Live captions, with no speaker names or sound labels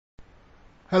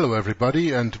Hello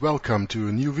everybody and welcome to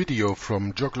a new video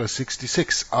from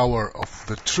Juggler66, Hour of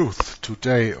the Truth.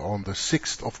 Today on the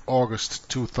 6th of August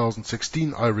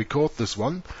 2016 I record this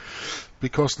one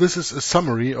because this is a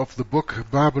summary of the book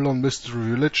Babylon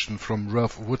Mystery Religion from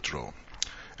Ralph Woodrow.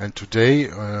 And today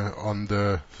on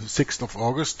the 6th of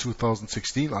August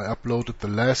 2016 I uploaded the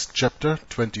last chapter,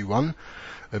 21,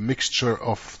 a mixture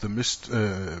of the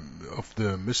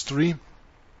mystery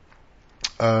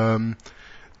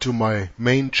to my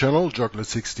main channel,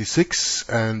 Juggler66,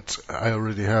 and I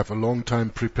already have a long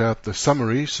time prepared the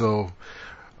summary, so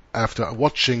after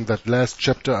watching that last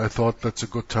chapter I thought that's a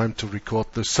good time to record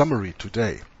the summary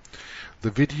today.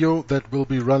 The video that will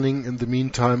be running in the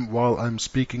meantime while I'm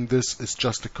speaking this is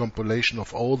just a compilation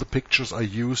of all the pictures I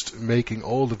used making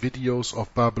all the videos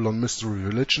of Babylon Mystery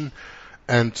Religion,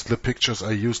 and the pictures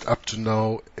I used up to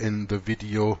now in the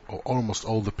video, or almost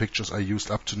all the pictures I used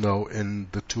up to now in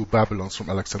the two Babylons from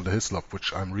Alexander Hislop,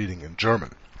 which I'm reading in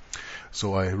German.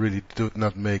 So I really did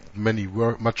not make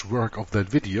much work of that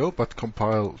video, but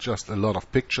compile just a lot of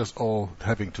pictures, all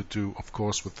having to do, of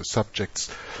course, with the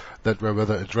subjects that were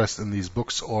whether addressed in these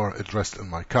books or addressed in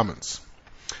my comments.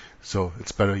 So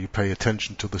it's better you pay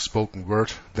attention to the spoken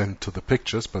word than to the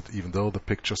pictures, but even though the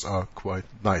pictures are quite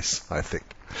nice, I think.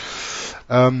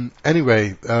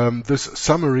 Anyway, this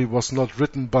summary was not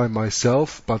written by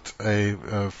myself, but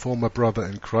a former brother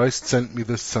in Christ sent me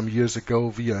this some years ago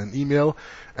via an email,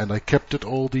 and I kept it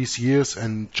all these years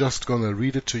and just gonna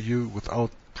read it to you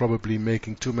without probably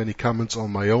making too many comments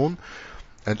on my own.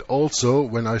 And also,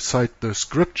 when I cite the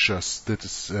scriptures that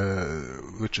is,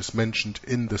 which is mentioned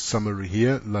in the summary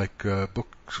here, like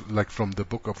from the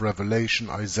book of Revelation,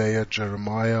 Isaiah,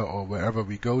 Jeremiah, or wherever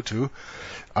we go to,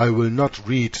 I will not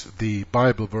read the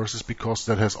Bible verses because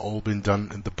that has all been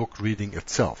done in the book reading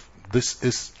itself. This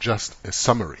is just a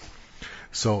summary.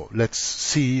 So let's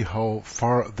see how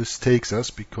far this takes us,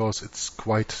 because it's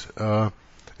quite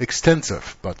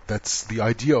extensive. But that's the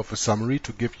idea of a summary,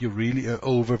 to give you really an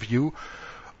overview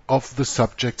of the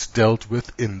subjects dealt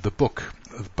with in the book,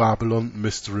 Babylon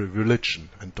Mystery Religion.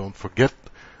 And don't forget,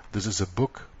 this is a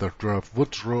book that Ralph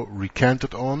Woodrow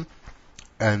recanted on,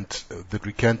 and the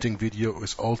recanting video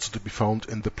is also to be found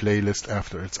in the playlist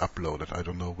after it's uploaded. I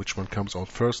don't know which one comes out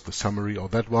first, the summary or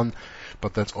that one,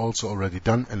 but that's also already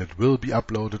done, and it will be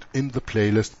uploaded in the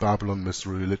playlist Babylon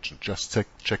Mystery Religion. Just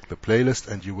check the playlist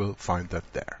and you will find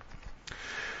that there.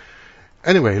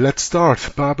 Anyway, let's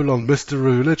start. Babylon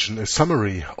Mystery Religion, a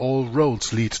summary. All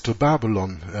roads lead to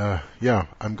Babylon.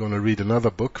 I'm going to read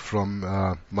another book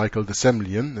from Michael de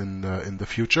Semlyen in the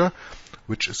future,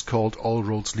 which is called All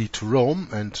Roads Lead to Rome.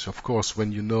 And of course,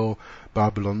 when you know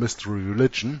Babylon Mystery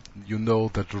Religion, you know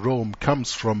that Rome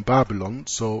comes from Babylon,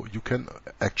 so you can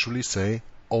actually say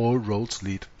all roads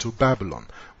lead to Babylon,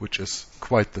 which is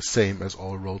quite the same as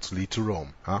all roads lead to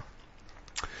Rome, huh?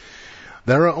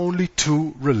 There are only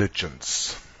two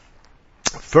religions.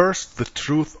 First, the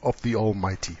truth of the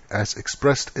Almighty, as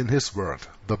expressed in His Word,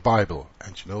 the Bible.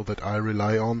 And you know that I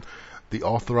rely on the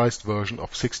authorized version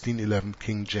of 1611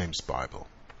 King James Bible.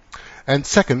 And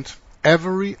second,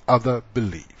 every other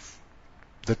belief.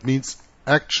 That means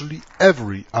actually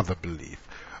every other belief.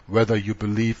 Whether you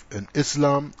believe in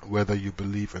Islam, whether you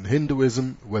believe in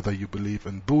Hinduism, whether you believe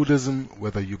in Buddhism,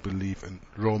 whether you believe in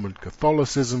Roman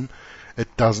Catholicism,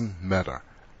 it doesn't matter.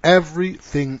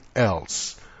 Everything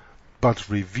else, but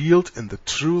revealed in the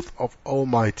truth of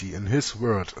Almighty in His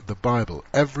Word, the Bible,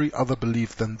 every other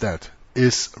belief than that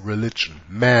is religion,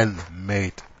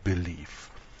 man-made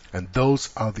belief. And those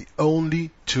are the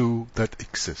only two that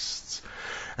exist.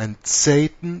 And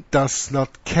Satan does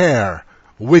not care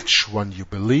which one you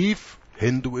believe,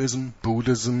 Hinduism,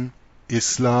 Buddhism,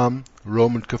 Islam,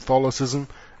 Roman Catholicism,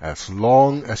 as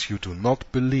long as you do not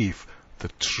believe the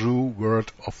true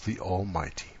word of the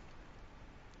Almighty.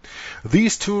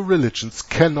 These two religions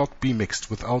cannot be mixed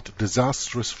without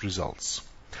disastrous results.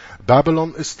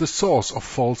 Babylon is the source of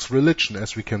false religion,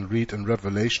 as we can read in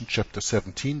Revelation chapter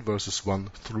 17, verses 1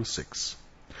 through 6.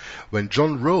 When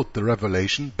John wrote the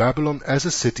Revelation, Babylon as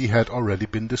a city had already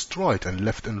been destroyed and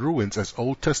left in ruins, as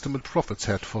Old Testament prophets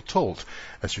had foretold,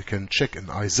 as you can check in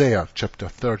Isaiah chapter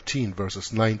 13,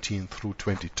 verses 19 through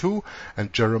 22,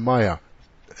 and Jeremiah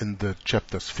in the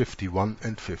chapters 51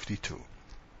 and 52.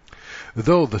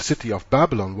 Though the city of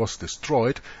Babylon was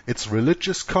destroyed, its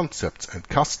religious concepts and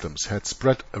customs had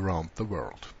spread around the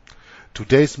world.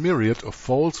 Today's myriad of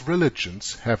false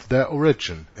religions have their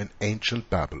origin in ancient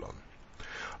Babylon.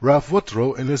 Ralph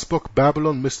Woodrow, in his book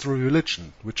Babylon Mystery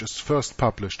Religion, which is first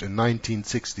published in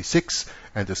 1966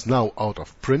 and is now out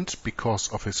of print because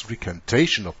of his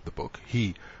recantation of the book,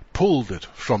 he pulled it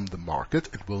from the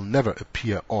market, it will never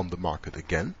appear on the market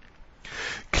again,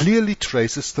 clearly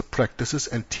traces the practices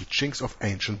and teachings of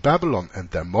ancient Babylon and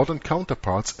their modern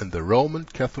counterparts in the Roman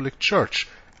Catholic Church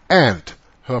and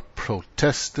her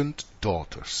Protestant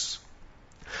daughters.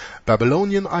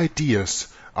 Babylonian ideas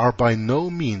are by no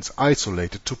means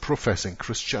isolated to professing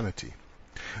Christianity.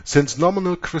 Since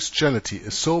nominal Christianity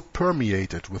is so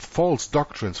permeated with false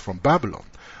doctrines from Babylon,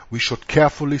 we should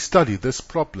carefully study this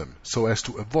problem so as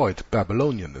to avoid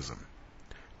Babylonianism.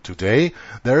 Today,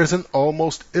 there is an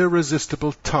almost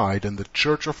irresistible tide in the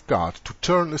Church of God to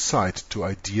turn aside to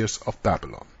ideas of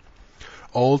Babylon.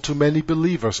 All too many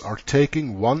believers are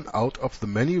taking one out of the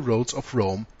many roads of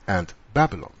Rome and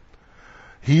Babylon.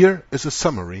 Here is a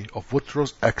summary of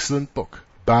Woodrow's excellent book,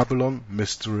 Babylon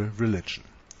Mystery Religion,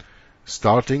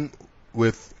 starting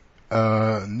with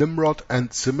Nimrod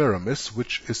and Semiramis,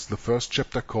 which is the first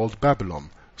chapter called Babylon,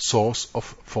 Source of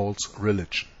False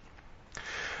Religion.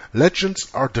 Legends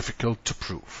are difficult to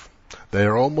prove. They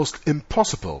are almost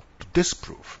impossible to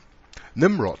disprove.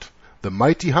 Nimrod, the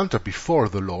mighty hunter before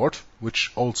the Lord,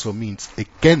 which also means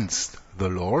against the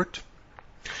Lord,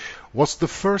 was the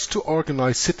first to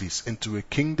organize cities into a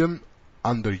kingdom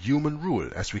under human rule,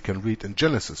 as we can read in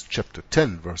Genesis chapter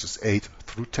 10, verses 8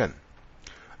 through 10.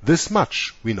 This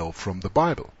much we know from the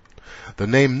Bible. The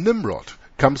name Nimrod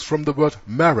comes from the word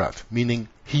marad, meaning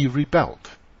he rebelled.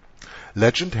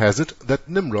 Legend has it that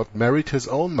Nimrod married his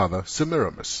own mother,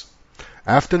 Semiramis.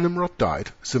 After Nimrod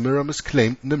died, Semiramis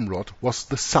claimed Nimrod was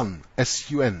the sun,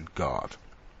 S-U-N, god.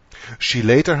 She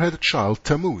later had a child,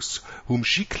 Tammuz, whom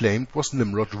she claimed was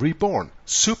Nimrod reborn,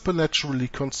 supernaturally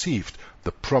conceived,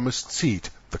 the promised seed,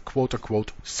 the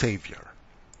quote-unquote savior.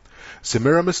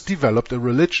 Semiramis developed a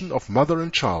religion of mother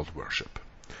and child worship.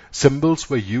 Symbols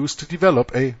were used to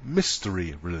develop a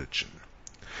mystery religion.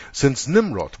 Since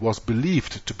Nimrod was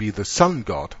believed to be the sun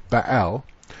god, Baal,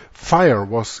 fire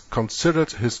was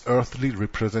considered his earthly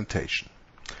representation.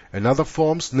 In other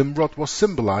forms, Nimrod was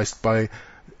symbolized by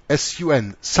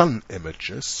S-U-N, sun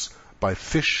images, by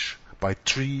fish, by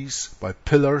trees, by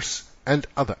pillars, and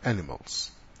other animals.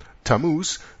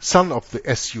 Tammuz, son of the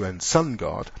S-U-N, sun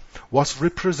god, was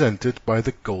represented by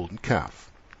the golden calf.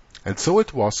 And so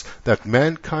it was that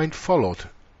mankind followed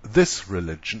this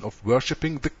religion of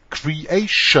worshipping the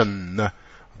creation,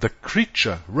 the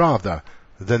creature rather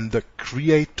than the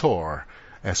creator,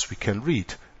 as we can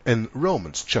read in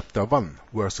Romans chapter 1,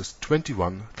 verses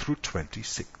 21 through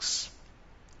 26.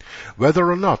 Whether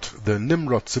or not the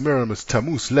Nimrod, Semiramis,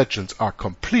 Tammuz legends are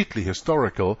completely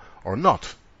historical or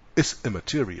not is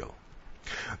immaterial.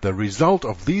 The result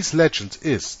of these legends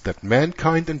is that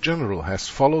mankind in general has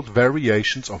followed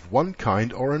variations of one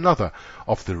kind or another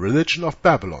of the religion of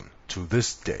Babylon to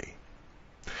this day.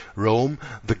 Rome,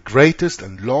 the greatest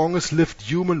and longest-lived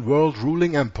human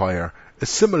world-ruling empire,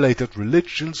 assimilated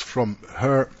religions from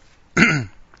her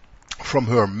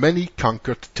many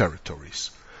conquered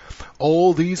territories.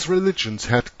 All these religions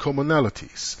had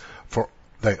commonalities, for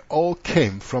they all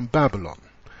came from Babylon.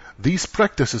 These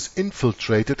practices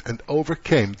infiltrated and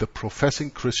overcame the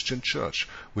professing Christian church,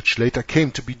 which later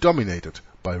came to be dominated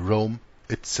by Rome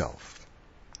itself.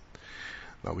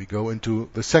 Now we go into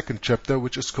the second chapter,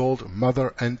 which is called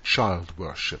Mother and Child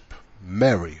Worship.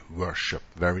 Mary worship,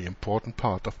 very important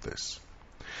part of this.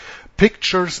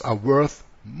 Pictures are worth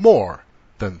more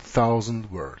than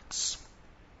 1,000 words.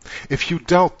 If you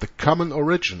doubt the common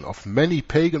origin of many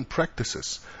pagan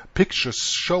practices, pictures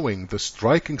showing the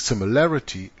striking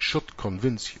similarity should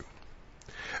convince you.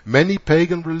 Many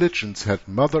pagan religions had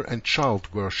mother and child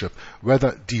worship,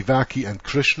 whether Devaki and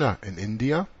Krishna in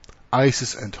India,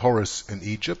 Isis and Horus in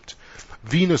Egypt,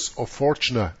 Venus or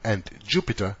Fortuna and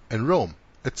Jupiter in Rome,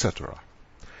 etc.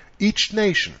 Each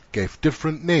nation gave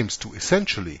different names to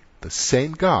essentially the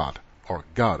same god or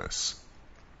goddess.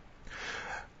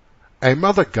 A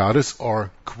mother goddess, or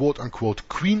quote-unquote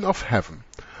queen of heaven,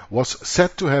 was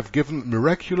said to have given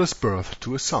miraculous birth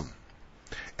to a son.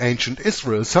 Ancient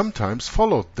Israel sometimes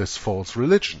followed this false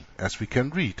religion, as we can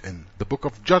read in the book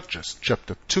of Judges,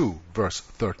 chapter 2, verse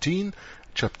 13,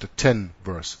 chapter 10,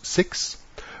 verse 6,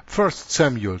 1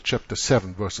 Samuel, chapter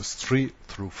 7, verses 3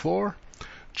 through 4,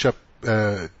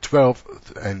 chapter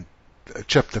 12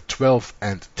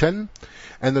 and 10,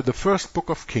 and in the first book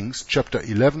of Kings, chapter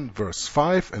 11, verse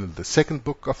 5, and in the second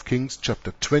book of Kings,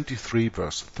 chapter 23,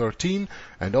 verse 13,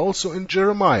 and also in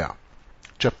Jeremiah,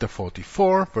 chapter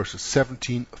 44, verses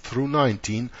 17 through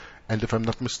 19, and if I'm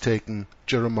not mistaken,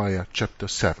 Jeremiah chapter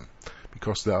 7,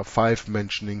 because there are 5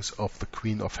 mentionings of the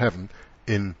Queen of Heaven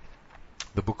in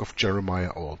the book of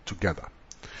Jeremiah altogether,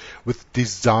 with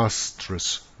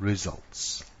disastrous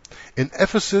results. In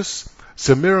Ephesus,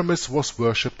 Semiramis was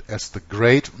worshipped as the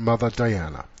great Mother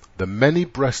Diana, the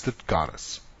many-breasted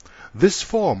goddess. This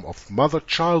form of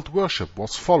mother-child worship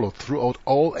was followed throughout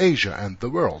all Asia and the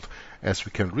world, as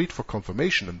we can read for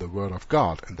confirmation in the Word of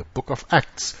God in the book of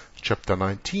Acts, chapter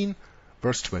 19,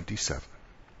 verse 27.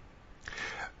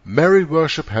 Mary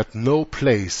worship had no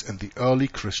place in the early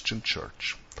Christian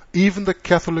church. Even the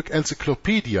Catholic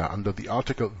Encyclopedia, under the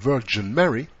article Virgin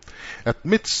Mary,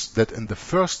 admits that in the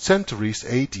first centuries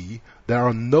AD there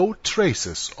are no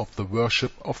traces of the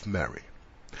worship of Mary.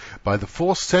 By the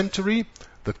 4th century,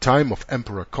 the time of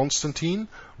Emperor Constantine,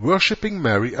 worshipping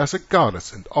Mary as a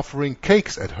goddess and offering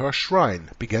cakes at her shrine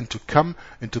began to come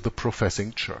into the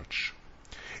professing church.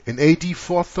 In AD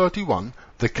 431,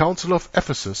 the Council of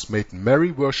Ephesus made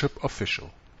Mary worship official.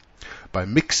 By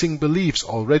mixing beliefs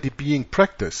already being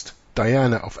practiced,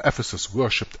 Diana of Ephesus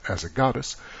worshipped as a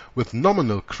goddess, with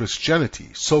nominal Christianity,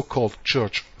 so-called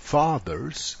church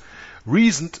fathers,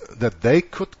 reasoned that they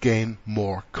could gain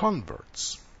more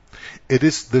converts. It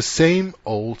is the same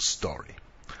old story.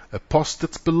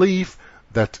 Apostates believe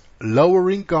that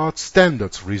lowering God's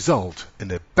standards result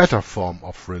in a better form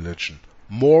of religion,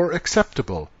 more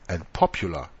acceptable and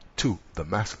popular to the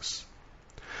masses.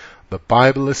 The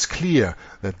Bible is clear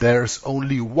that there is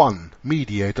only one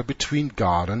mediator between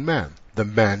God and man, the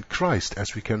man Christ,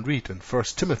 as we can read in 1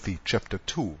 Timothy chapter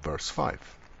 2, verse 5.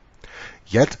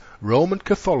 Yet Roman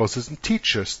Catholicism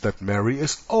teaches that Mary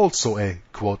is also a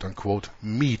quote-unquote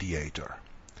mediator.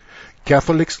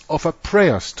 Catholics offer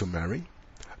prayers to Mary,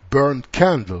 burn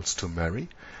candles to Mary,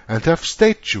 and have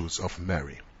statues of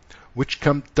Mary, which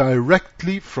come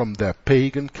directly from their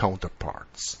pagan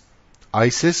counterparts.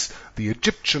 Isis, the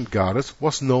Egyptian goddess,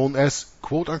 was known as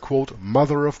quote-unquote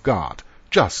Mother of God,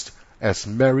 just as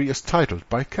Mary is titled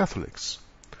by Catholics.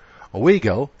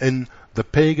 Weigel, in The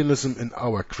Paganism in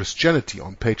Our Christianity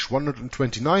on page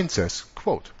 129 says,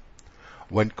 quote,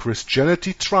 "When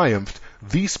Christianity triumphed,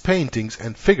 these paintings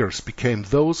and figures became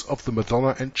those of the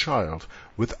Madonna and Child,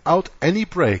 without any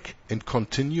break in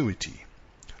continuity.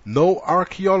 No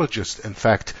archaeologist, in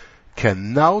fact,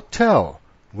 can now tell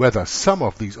whether some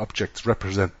of these objects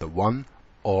represent the one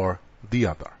or the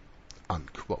other."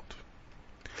 Unquote.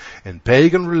 In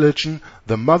pagan religion,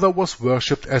 the mother was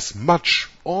worshipped as much,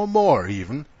 or more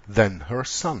even, than her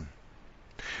son.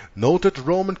 Noted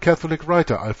Roman Catholic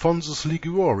writer Alphonsus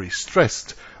Liguori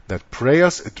stressed that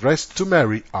prayers addressed to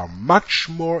Mary are much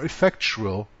more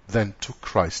effectual than to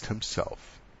Christ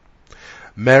himself.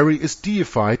 Mary is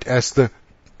deified as the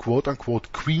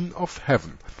quote-unquote Queen of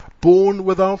Heaven, born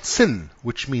without sin,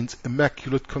 which means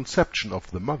immaculate conception of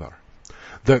the mother.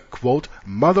 The quote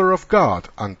Mother of God,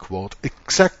 unquote,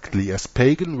 exactly as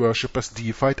pagan worshippers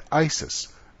deified Isis,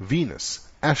 Venus,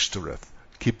 Ashtoreth,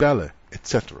 Cybele,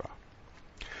 etc.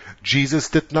 Jesus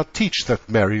did not teach that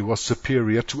Mary was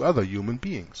superior to other human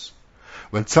beings.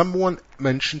 When someone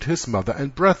mentioned his mother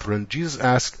and brethren, Jesus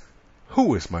asked,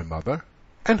 "Who is my mother,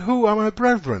 and who are my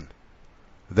brethren?"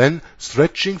 Then,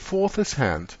 stretching forth his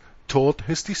hand toward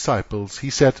his disciples,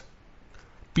 he said,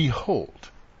 "Behold,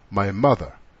 my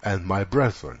mother and my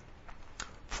brethren.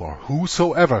 For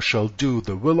whosoever shall do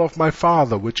the will of my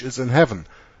Father which is in heaven,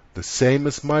 the same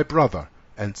is my brother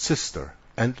and sister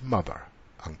and mother."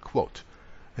 Unquote.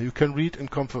 And you can read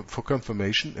for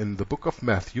confirmation in the book of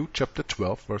Matthew, chapter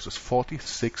 12, verses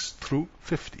 46 through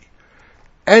 50.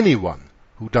 Anyone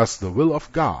who does the will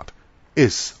of God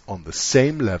is on the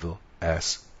same level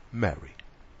as Mary.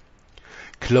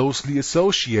 Closely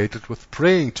associated with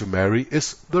praying to Mary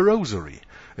is the Rosary,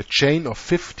 a chain of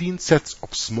 15 sets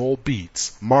of small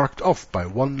beads, marked off by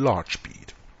one large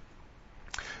bead.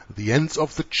 The ends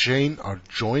of the chain are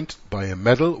joined by a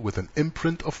medal with an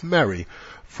imprint of Mary,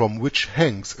 from which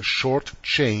hangs a short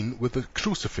chain with a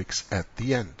crucifix at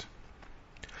the end.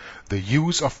 The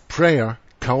use of prayer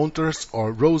counters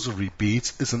or rosary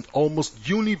beads is an almost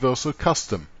universal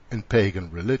custom in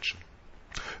pagan religion.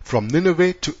 From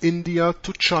Nineveh to India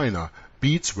to China,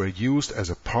 beads were used as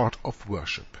a part of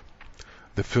worship.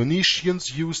 The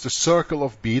Phoenicians used a circle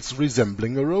of beads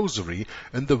resembling a rosary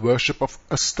in the worship of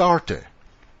Astarte,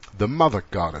 the mother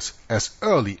goddess, as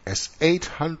early as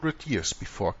 800 years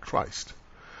before Christ.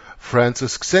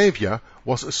 Francis Xavier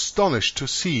was astonished to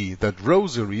see that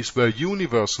rosaries were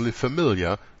universally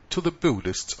familiar to the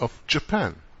Buddhists of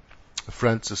Japan.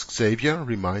 Francis Xavier,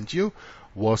 remind you,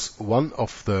 was one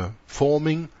of the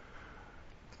forming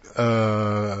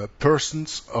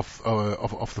persons of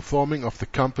the forming of the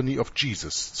Company of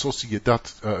Jesus, Sociedad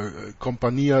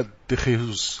Compañía de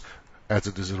Jesús, as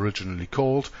it is originally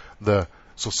called, the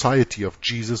Society of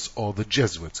Jesus, or the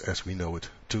Jesuits as we know it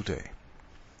today.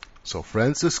 So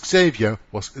Francis Xavier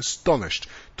was astonished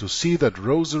to see that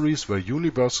rosaries were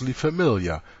universally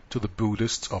familiar to the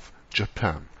Buddhists of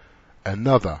Japan.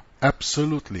 Another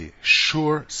absolutely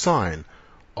sure sign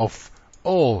of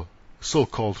all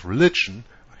so-called religion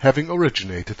having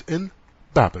originated in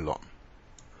Babylon.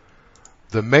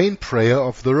 The main prayer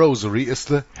of the rosary is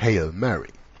the Hail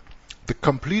Mary. The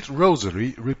complete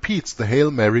rosary repeats the Hail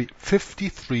Mary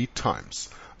 53 times,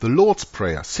 the Lord's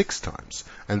Prayer 6 times,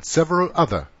 and several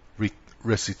other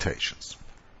recitations.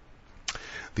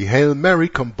 The Hail Mary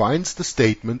combines the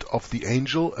statement of the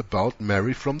angel about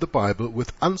Mary from the Bible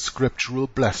with unscriptural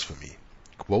blasphemy.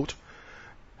 Quote,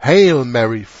 Hail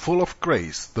Mary, full of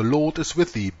grace, the Lord is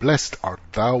with thee, blessed art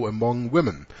thou among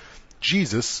women.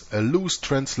 Jesus, a loose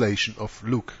translation of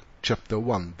Luke chapter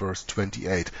 1 verse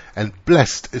 28, and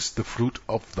blessed is the fruit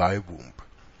of thy womb.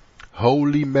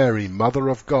 Holy Mary, Mother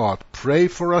of God, pray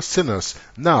for us sinners,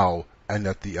 now and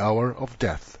at the hour of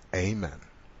death. Amen.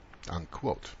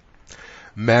 Unquote.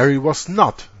 Mary was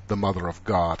not the Mother of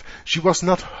God. She was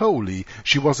not holy.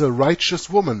 She was a righteous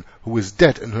woman who is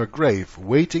dead in her grave,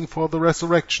 waiting for the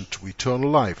resurrection to eternal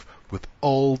life with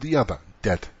all the other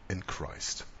dead in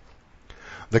Christ.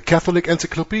 The Catholic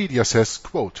Encyclopedia says,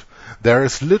 quote, there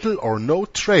is little or no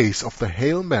trace of the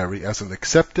Hail Mary as an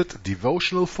accepted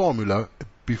devotional formula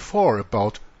before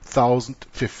about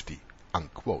 1050.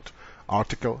 Unquote.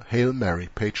 Article Hail Mary,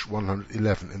 page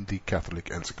 111 in the Catholic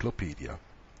Encyclopedia.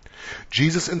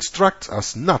 Jesus instructs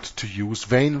us not to use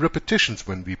vain repetitions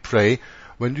when we pray,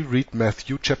 when we read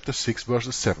Matthew chapter 6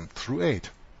 verses 7 through 8.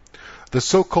 The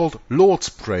so-called Lord's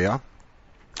Prayer,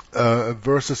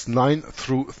 verses 9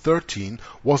 through 13,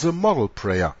 was a model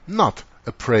prayer, not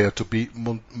a prayer to be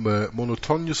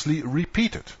monotonously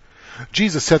repeated.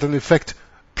 Jesus said in effect,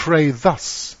 pray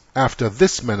thus, after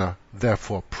this manner,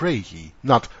 therefore pray ye,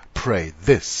 not pray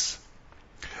this.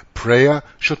 Prayer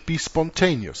should be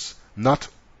spontaneous, not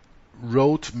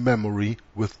rote memory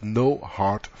with no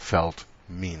heartfelt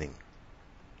meaning.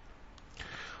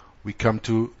 We come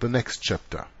to the next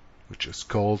chapter, which is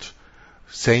called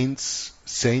Saints,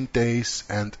 Saint Days,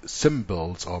 and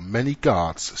Symbols, or Many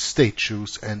Gods,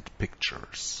 Statues, and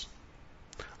Pictures.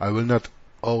 I will not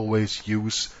always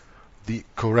use the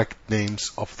correct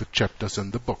names of the chapters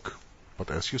in the book,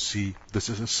 but as you see, this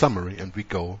is a summary and we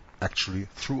go actually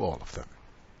through all of them.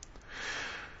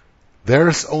 There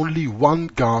is only one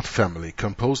God family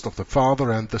composed of the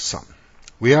Father and the Son.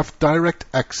 We have direct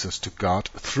access to God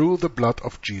through the blood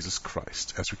of Jesus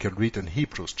Christ, as we can read in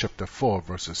Hebrews chapter 4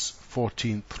 verses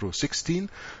 14 through 16,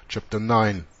 chapter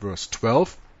 9 verse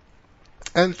 12,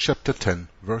 and chapter 10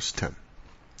 verse 10.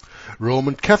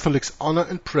 Roman Catholics honor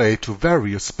and pray to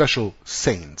various special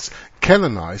saints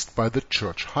canonized by the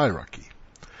church hierarchy.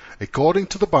 According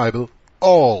to the Bible,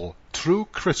 all true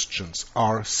Christians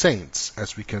are saints,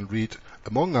 as we can read,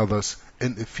 among others,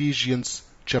 in Ephesians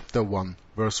chapter 1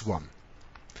 verse 1.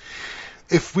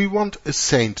 If we want a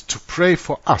saint to pray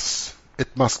for us,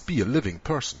 it must be a living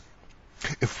person.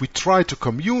 If we try to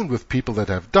commune with people that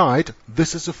have died,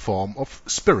 this is a form of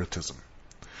spiritism.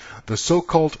 The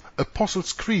so-called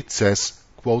Apostles' Creed says,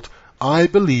 quote, I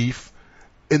believe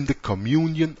in the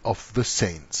communion of the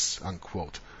saints,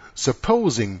 unquote,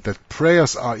 supposing that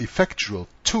prayers are effectual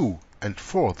to and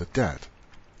for the dead.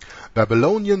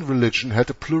 Babylonian religion had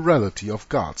a plurality of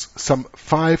gods, some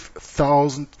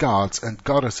 5,000 gods and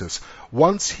goddesses,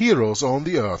 once heroes on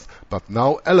the earth, but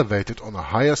now elevated on a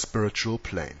higher spiritual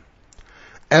plane.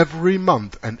 Every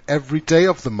month and every day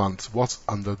of the month was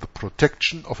under the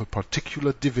protection of a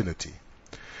particular divinity.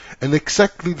 In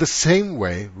exactly the same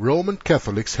way, Roman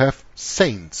Catholics have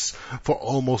saints for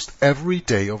almost every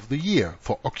day of the year,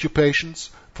 for occupations,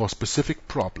 for specific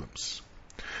problems.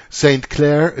 Saint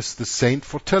Clare is the saint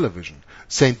for television,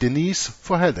 Saint Denise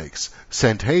for headaches,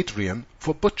 Saint Hadrian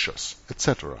for butchers,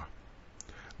 etc.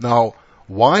 Now,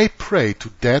 why pray to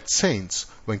dead saints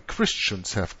when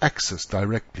Christians have access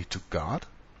directly to God?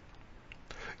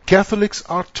 Catholics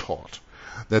are taught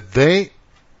that they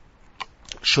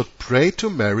should pray to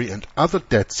Mary and other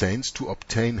dead saints to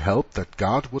obtain help that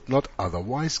God would not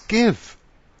otherwise give.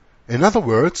 In other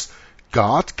words,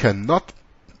 God cannot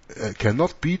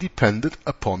be depended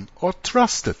upon or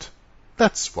trusted.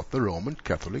 That's what the Roman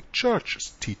Catholic Church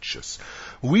teaches.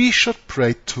 We should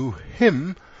pray to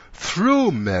Him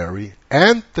through Mary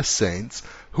and the saints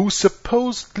who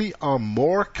supposedly are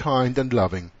more kind and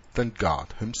loving than God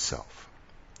Himself.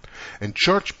 In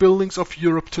church buildings of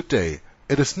Europe today,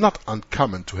 it is not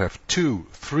uncommon to have 2,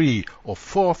 3, or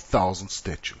 4,000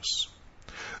 statues.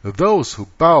 Those who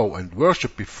bow and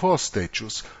worship before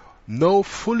statues know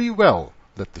fully well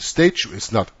that the statue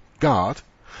is not God,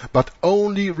 but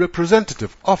only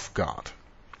representative of God.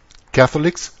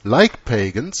 Catholics, like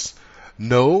pagans,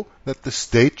 know that the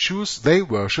statues they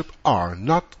worship are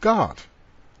not God.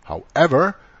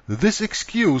 However, this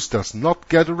excuse does not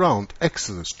get around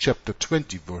Exodus chapter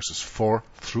 20 verses 4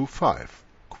 through 5.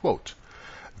 Quote,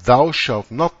 "Thou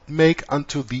shalt not make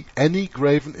unto thee any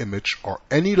graven image or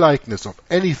any likeness of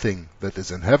anything that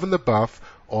is in heaven above,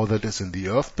 or that is in the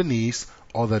earth beneath,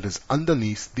 or that is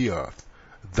underneath the earth.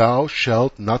 Thou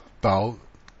shalt not bow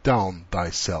down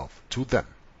thyself to them."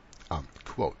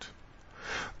 Unquote.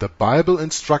 The Bible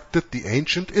instructed the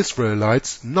ancient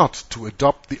Israelites not to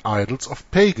adopt the idols of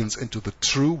pagans into the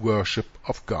true worship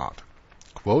of God.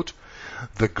 Quote,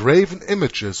 "The graven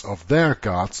images of their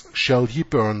gods shall ye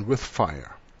burn with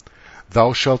fire.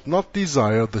 Thou shalt not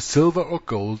desire the silver or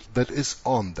gold that is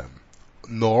on them,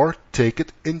 nor take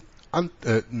it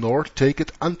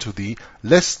unto thee,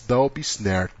 lest thou be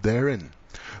snared therein.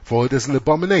 For it is an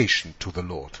abomination to the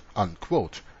Lord."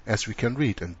 Unquote, as we can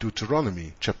read in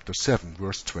Deuteronomy chapter 7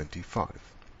 verse 25.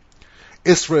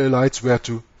 Israelites were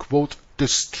to, quote,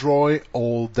 "destroy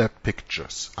all their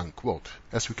pictures," unquote,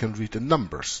 as we can read in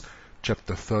Numbers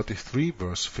chapter 33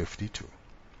 verse 52.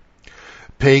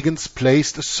 Pagans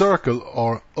placed a circle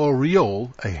or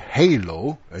aureole, a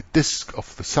halo, a disk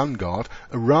of the sun god,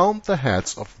 around the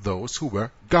heads of those who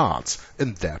were gods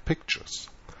in their pictures.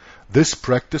 This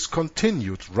practice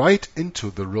continued right into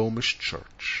the Roman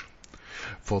Church.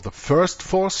 For the first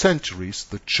 4 centuries,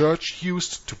 the Church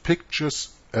used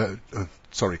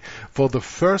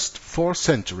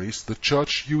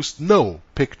no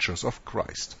pictures of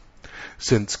Christ.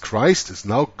 Since Christ is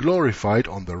now glorified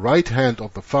on the right hand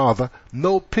of the Father,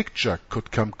 no picture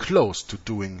could come close to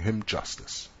doing him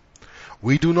justice.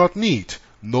 We do not need,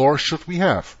 nor should we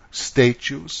have,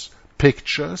 statues,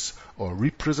 pictures, or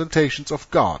representations of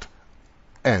God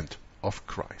and of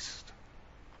Christ.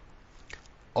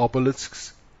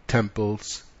 Obelisks,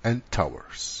 temples, and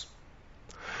towers.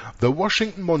 The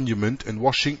Washington Monument in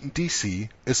Washington, D.C.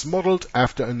 is modeled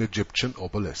after an Egyptian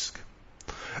obelisk.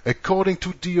 According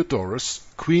to Diodorus,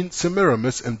 Queen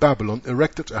Semiramis in Babylon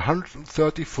erected a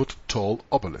 130-foot tall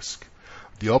obelisk.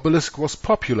 The obelisk was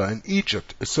popular in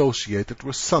Egypt, associated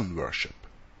with sun worship.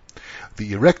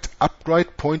 The erect,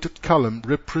 upright, pointed column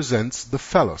represents the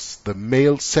phallus, the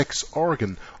male sex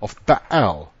organ of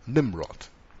Baal, Nimrod.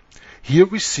 Here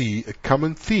we see a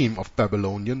common theme of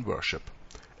Babylonian worship: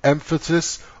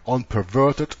 emphasis on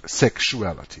perverted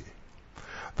sexuality.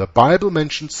 The Bible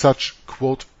mentions such,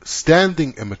 quote,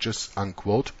 "standing images,"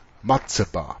 unquote,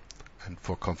 matzebah. And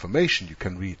for confirmation you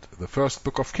can read the first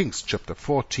book of Kings, chapter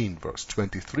 14, verse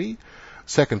 23,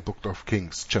 second book of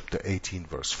Kings, chapter 18,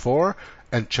 verse 4,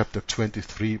 and chapter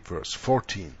 23, verse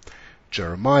 14,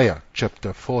 Jeremiah,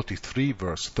 chapter 43,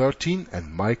 verse 13,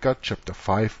 and Micah, chapter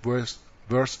 5, verse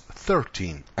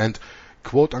 13, and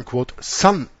quote-unquote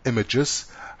sun images,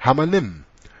 hamanim,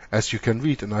 as you can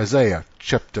read in Isaiah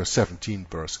chapter 17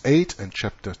 verse 8 and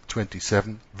chapter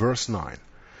 27 verse 9.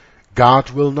 God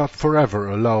will not forever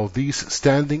allow these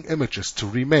standing images to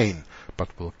remain, but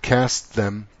will cast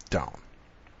them down.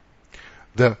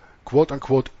 The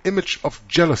quote-unquote image of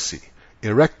jealousy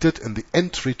erected in the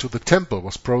entry to the temple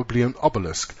was probably an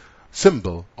obelisk,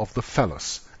 symbol of the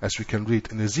phallus, as we can read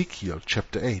in Ezekiel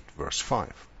chapter 8 verse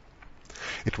 5.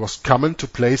 It was common to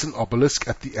place an obelisk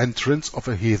at the entrance of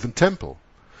a heathen temple.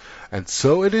 And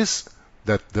so it is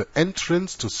that the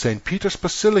entrance to St. Peter's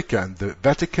Basilica in the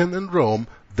Vatican in Rome,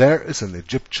 there is an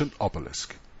Egyptian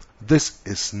obelisk. This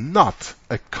is not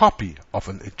a copy of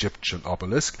an Egyptian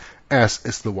obelisk, as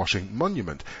is the Washington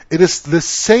Monument. It is the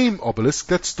same obelisk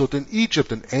that stood in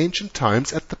Egypt in ancient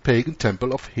times at the pagan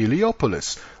temple of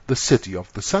Heliopolis, the city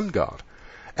of the sun god.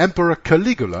 Emperor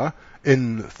Caligula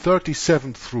in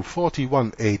 37 through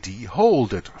 41 AD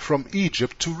hauled it from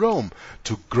Egypt to Rome,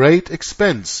 to great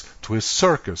expense, to his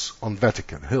circus on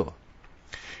Vatican Hill.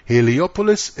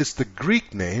 Heliopolis is the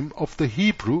Greek name of the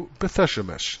Hebrew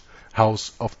Beth-Shemesh,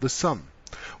 house of the sun,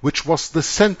 which was the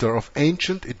center of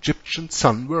ancient Egyptian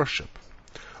sun worship.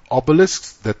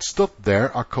 Obelisks that stood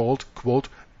there are called, quote,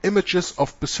 images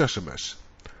of Beth-Shemesh,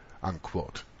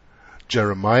 unquote.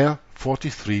 Jeremiah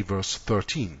 43 verse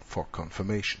 13 for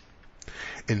confirmation.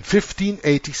 In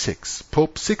 1586,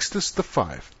 Pope Sixtus V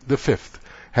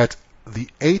had the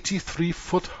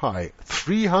 83-foot high,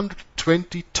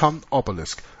 320-ton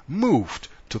obelisk moved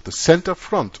to the center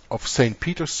front of St.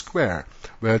 Peter's Square,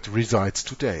 where it resides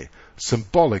today,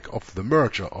 symbolic of the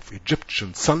merger of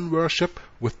Egyptian sun worship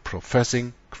with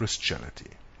professing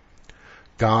Christianity.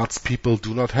 God's people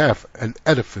do not have an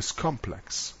edifice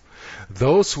complex.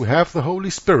 Those who have the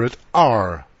Holy Spirit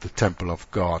are the temple of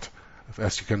God,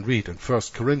 as you can read in 1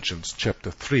 Corinthians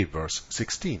chapter 3 verse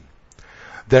 16.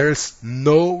 There is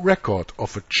no record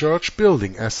of a church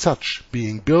building as such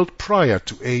being built prior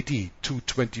to AD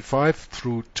 225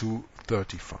 through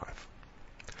 235.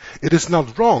 It is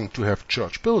not wrong to have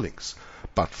church buildings,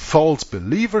 but false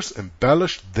believers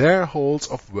embellished their halls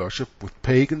of worship with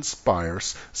pagan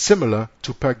spires similar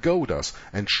to pagodas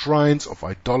and shrines of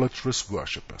idolatrous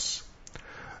worshippers.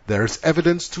 There is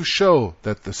evidence to show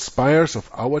that the spires of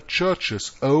our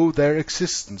churches owe their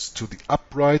existence to the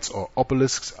uprights or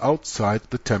obelisks outside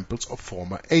the temples of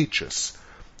former ages,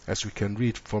 as we can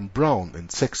read from Brown in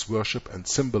Sex Worship and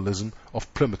Symbolism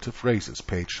of Primitive Races,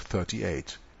 page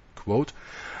 38. Quote,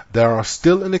 "There are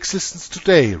still in existence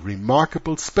today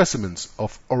remarkable specimens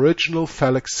of original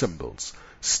phallic symbols,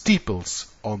 steeples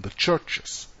on the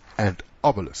churches, and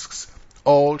obelisks.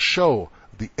 All show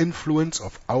the influence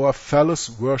of our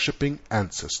phallus-worshipping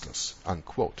ancestors,"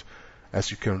 unquote, as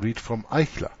you can read from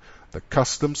Eichler, The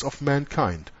Customs of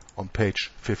Mankind, on page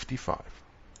 55.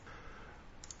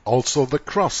 Also, the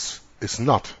cross is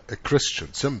not a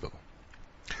Christian symbol.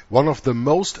 One of the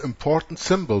most important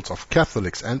symbols of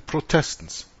Catholics and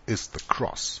Protestants is the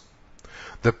cross.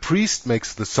 The priest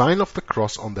makes the sign of the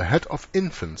cross on the head of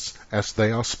infants as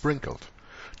they are sprinkled.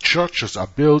 Churches are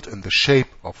built in the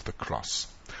shape of the cross.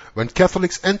 When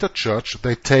Catholics enter church,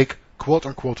 they take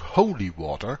quote-unquote holy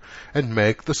water and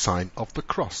make the sign of the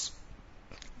cross.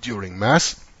 During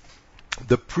Mass,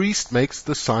 the priest makes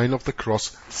the sign of the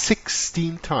cross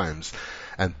 16 times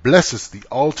and blesses the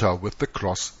altar with the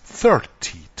cross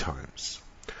 30 times.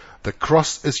 The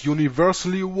cross is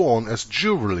universally worn as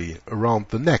jewelry around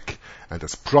the neck and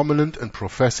is prominent in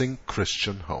professing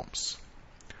Christian homes.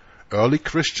 Early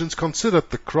Christians considered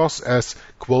the cross as,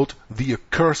 quote, the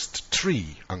accursed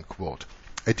tree, unquote,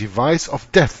 a device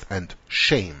of death and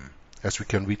shame, as we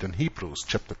can read in Hebrews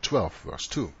chapter 12, verse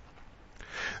 2.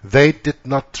 They did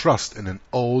not trust in an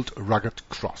old, rugged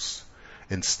cross.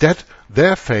 Instead,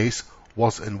 their faith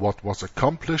was in what was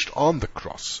accomplished on the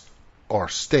cross, or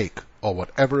stake, or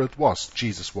whatever it was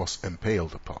Jesus was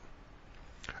impaled upon.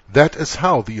 That is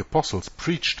how the apostles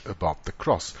preached about the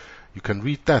cross. You can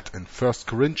read that in 1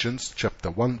 Corinthians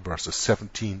chapter 1, verses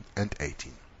 17 and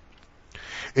 18.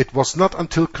 It was not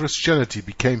until Christianity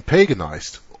became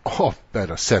paganized, or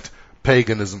better said,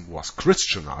 paganism was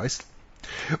Christianized,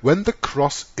 when the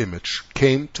cross image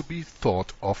came to be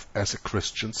thought of as a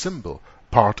Christian symbol,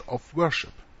 part of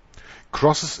worship.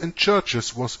 Crosses in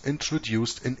churches was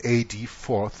introduced in AD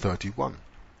 431.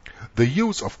 The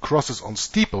use of crosses on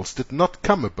steeples did not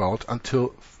come about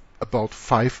until about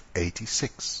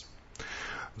 586.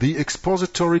 The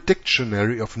Expository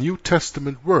Dictionary of New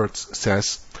Testament Words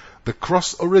says, "The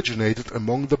cross originated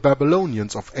among the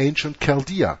Babylonians of ancient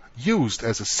Chaldea, used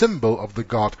as a symbol of the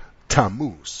god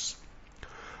Tammuz."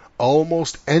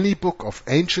 Almost any book of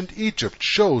ancient Egypt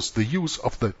shows the use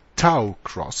of the Tau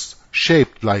cross,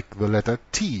 shaped like the letter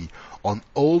T, on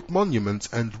old monuments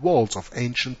and walls of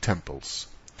ancient temples.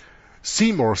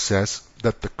 Seymour says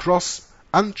that the cross,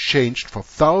 unchanged for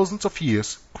thousands of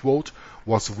years, quote,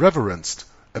 was reverenced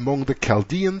among the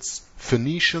Chaldeans,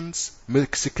 Phoenicians,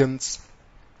 Mexicans,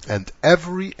 and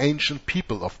every ancient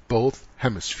people of both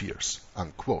hemispheres,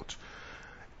 unquote,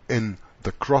 in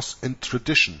The Cross in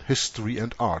Tradition, History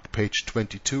and Art, page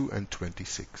 22 and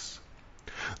 26.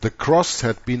 The cross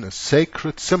had been a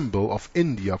sacred symbol of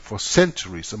India for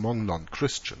centuries among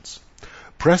non-Christians.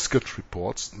 Prescott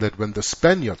reports that when the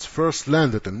Spaniards first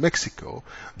landed in Mexico,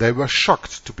 they were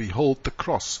shocked to behold the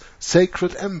cross,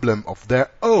 sacred emblem of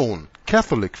their own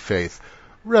Catholic faith,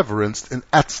 reverenced in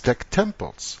Aztec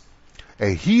temples.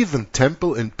 A heathen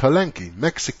temple in Palenque,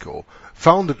 Mexico,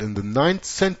 founded in the 9th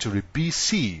century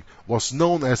BC, was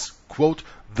known as, quote,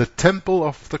 the Temple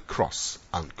of the Cross,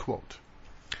 unquote.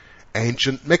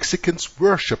 Ancient Mexicans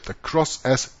worshipped the cross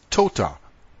as Tota,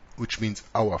 which means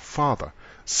our Father,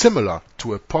 similar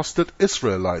to apostate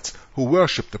Israelites who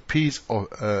worshipped a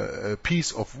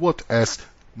piece of wood as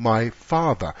my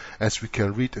Father, as we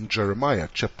can read in Jeremiah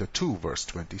chapter 2, verse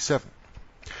 27.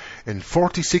 In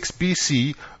 46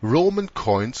 BC, Roman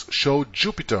coins show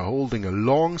Jupiter holding a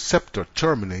long scepter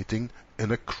terminating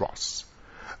in a cross.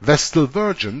 Vestal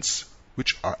virgins,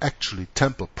 which are actually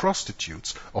temple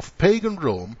prostitutes of pagan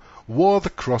Rome, wore the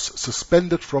cross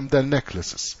suspended from their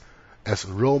necklaces, as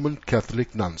Roman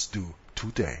Catholic nuns do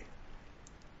today.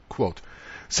 Quote,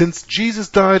 "Since Jesus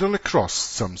died on a cross,"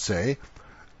 some say,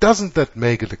 "doesn't that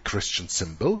make it a Christian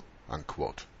symbol?"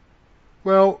 Unquote.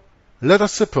 Well, let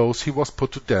us suppose he was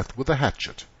put to death with a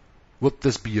hatchet. Would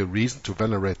this be a reason to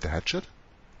venerate the hatchet?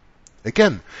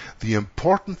 Again, the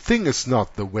important thing is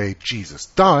not the way Jesus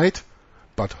died,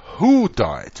 but who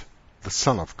died, the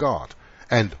Son of God,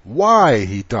 and why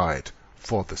he died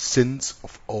for the sins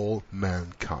of all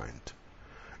mankind.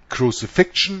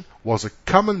 Crucifixion was a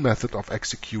common method of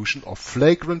execution of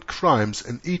flagrant crimes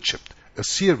in Egypt,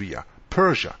 Assyria,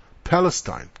 Persia,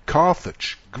 Palestine,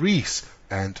 Carthage, Greece,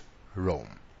 and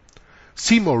Rome.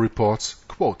 Seymour reports,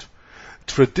 quote,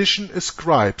 "Tradition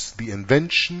ascribes the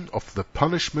invention of the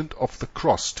punishment of the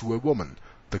cross to a woman,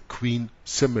 the Queen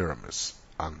Semiramis."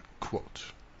 Unquote.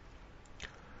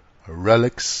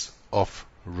 Relics of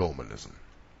Romanism.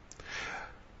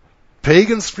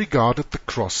 Pagans regarded the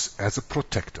cross as a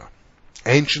protector.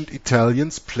 Ancient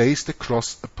Italians placed a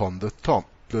cross upon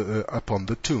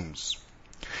the tombs.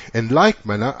 In like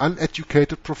manner,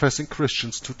 uneducated professing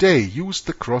Christians today use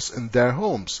the cross in their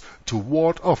homes to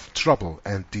ward off trouble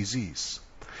and disease.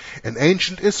 In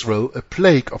ancient Israel, a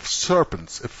plague of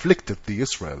serpents afflicted the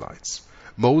Israelites.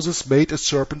 Moses made a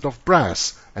serpent of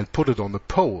brass and put it on a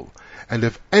pole, and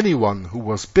if anyone who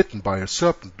was bitten by a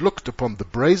serpent looked upon the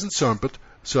brazen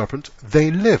serpent, they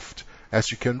lived,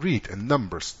 as you can read in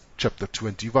Numbers chapter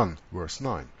 21, verse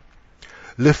 9.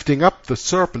 Lifting up the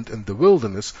serpent in the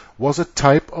wilderness was a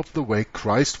type of the way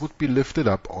Christ would be lifted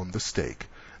up on the stake,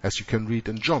 as you can read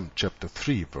in John chapter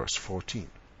 3, verse 14.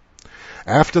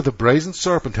 After the brazen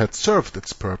serpent had served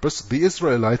its purpose, the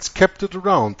Israelites kept it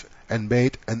around and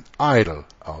made an idol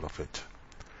out of it.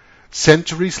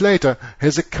 Centuries later,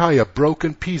 Hezekiah broke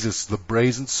in pieces the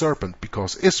brazen serpent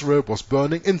because Israel was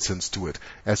burning incense to it,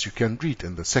 as you can read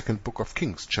in the second book of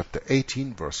Kings, chapter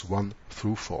 18, verse 1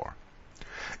 through 4.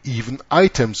 Even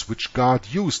items which God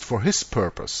used for his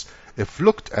purpose, if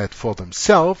looked at for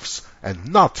themselves and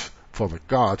not for the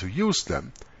God who used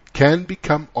them, can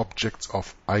become objects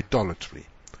of idolatry.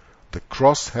 The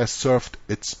cross has served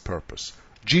its purpose.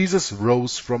 Jesus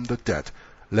rose from the dead.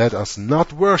 Let us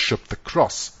not worship the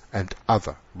cross and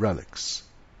other relics.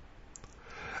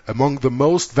 Among the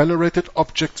most venerated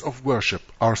objects of worship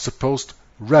are supposed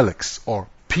relics or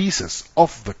pieces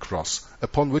of the cross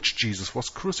upon which Jesus was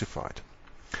crucified.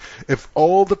 If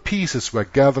all the pieces were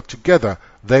gathered together,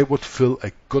 they would fill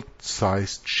a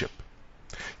good-sized ship.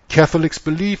 Catholics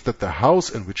believe that the house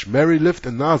in which Mary lived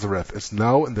in Nazareth is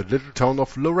now in the little town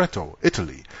of Loreto,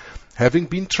 Italy, having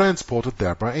been transported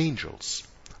there by angels.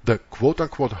 The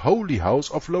quote-unquote Holy House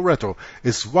of Loreto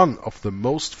is one of the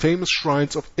most famous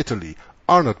shrines of Italy,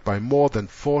 honored by more than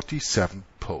 47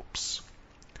 popes.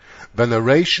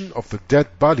 Veneration of the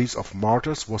dead bodies of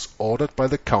martyrs was ordered by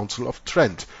the Council of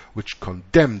Trent, which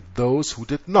condemned those who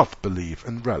did not believe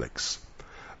in relics.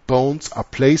 Bones are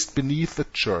placed beneath the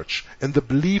church in the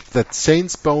belief that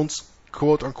saints' bones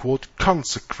quote-unquote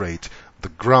consecrate the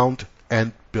ground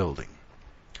and building.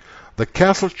 The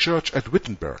castle church at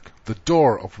Wittenberg, the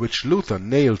door of which Luther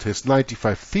nailed his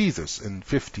 95 Theses in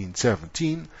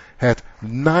 1517, had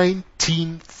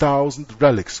 19,000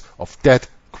 relics of dead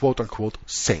quote-unquote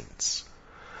saints.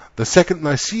 The Second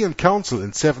Nicene Council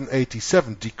in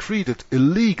 787 decreed it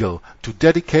illegal to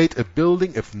dedicate a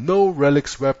building if no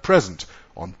relics were present,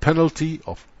 on penalty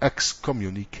of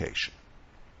excommunication.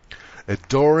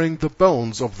 Adoring the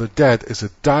bones of the dead is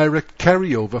a direct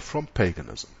carryover from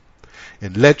paganism.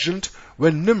 In legend,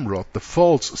 when Nimrod, the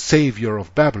false savior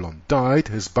of Babylon, died,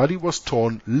 his body was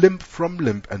torn limb from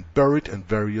limb and buried in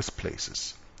various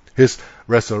places. His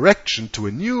resurrection to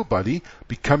a new body,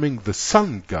 becoming the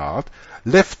sun god,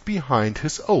 left behind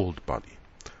his old body.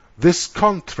 This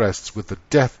contrasts with the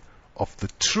death of the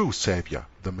true Savior,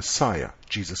 the Messiah,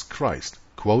 Jesus Christ.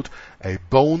 Quote, "A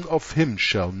bone of him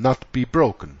shall not be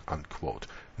broken," unquote,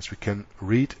 as we can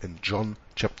read in John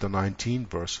chapter 19,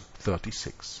 verse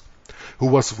 36. Who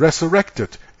was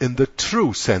resurrected in the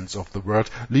true sense of the word,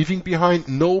 leaving behind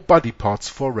no body parts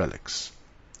for relics.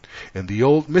 In the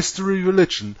old mystery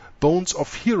religion, bones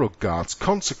of hero gods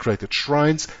consecrated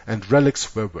shrines and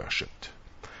relics were worshipped.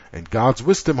 In God's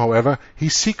wisdom, however, he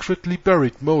secretly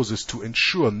buried Moses to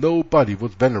ensure nobody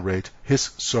would venerate his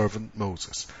servant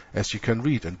Moses, as you can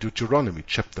read in Deuteronomy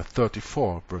chapter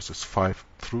 34, verses 5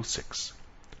 through 6.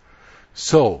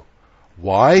 So,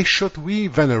 why should we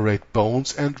venerate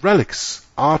bones and relics,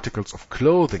 articles of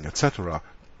clothing, etc.,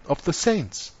 of the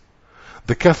saints?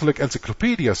 The Catholic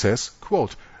Encyclopedia says,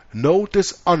 quote, "No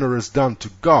dishonor is done to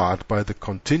God by the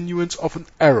continuance of an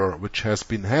error which has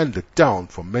been handed down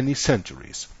for many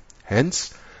centuries.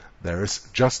 Hence, there is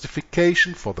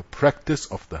justification for the practice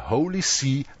of the Holy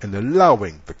See in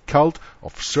allowing the cult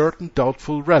of certain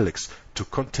doubtful relics to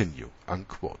continue,"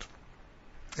 unquote,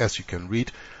 as you can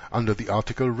read under the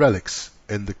article Relics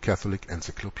in the Catholic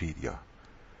Encyclopedia.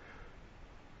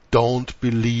 Don't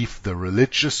believe the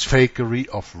religious fakery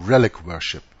of relic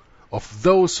worship, of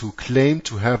those who claim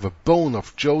to have a bone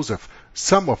of Joseph,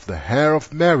 some of the hair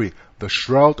of Mary, the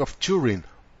shroud of Turin,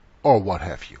 or what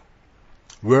have you.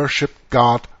 worship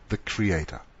God the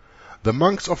Creator. The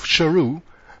monks of Charroux,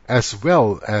 as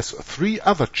well as 3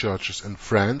 other churches in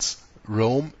France,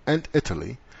 Rome and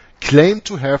Italy, claim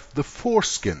to have the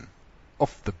foreskin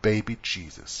of the baby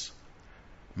Jesus.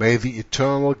 May the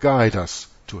Eternal guide us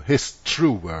to His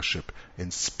true worship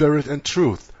in spirit and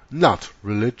truth, not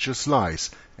religious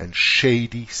lies and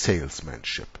shady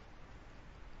salesmanship.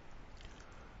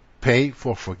 Pay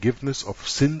for forgiveness of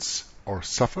sins or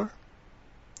suffer?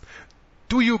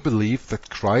 Do you believe that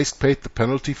Christ paid the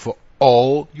penalty for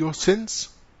all your sins?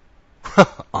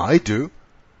 I do.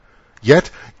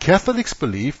 Yet Catholics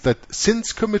believe that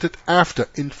sins committed after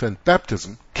infant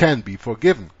baptism can be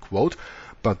forgiven, quote,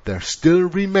 but there still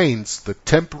remains the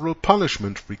temporal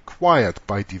punishment required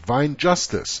by divine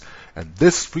justice, and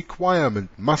this requirement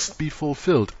must be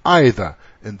fulfilled either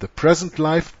in the present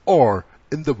life or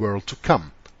in the world to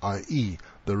come, i.e.,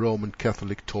 the Roman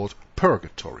Catholic taught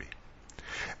purgatory.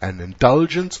 An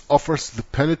indulgence offers the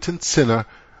penitent sinner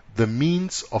the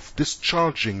means of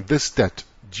discharging this debt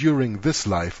during this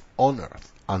life on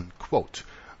earth, unquote,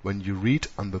 when you read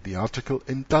under the article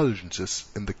Indulgences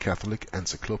in the Catholic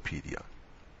Encyclopedia.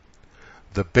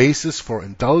 The basis for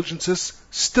indulgences,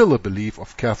 still a belief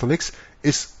of Catholics,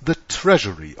 is the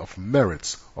treasury of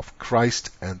merits of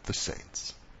Christ and the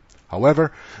saints.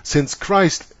 However, since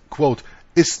Christ, quote,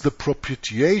 is the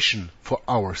propitiation for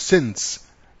our sins,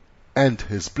 and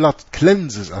His blood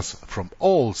cleanses us from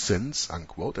all sins,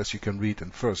 unquote, as you can read in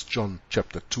 1 John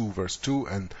chapter 2 verse 2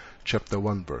 and chapter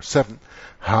 1 verse 7,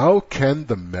 how can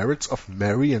the merits of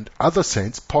Mary and other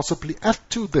saints possibly add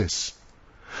to this?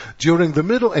 During the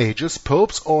Middle Ages,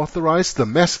 popes authorized the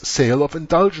mass sale of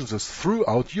indulgences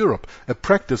throughout Europe, a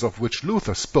practice of which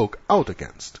Luther spoke out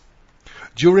against.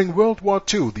 During World War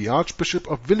II, the Archbishop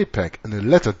of Winnipeg, in a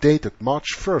letter dated March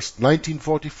 1,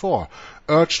 1944,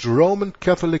 urged Roman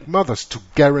Catholic mothers to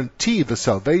guarantee the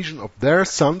salvation of their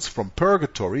sons from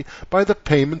purgatory by the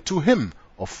payment to him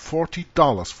of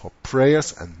 $40 for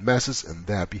prayers and masses in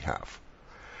their behalf.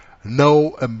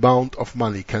 No amount of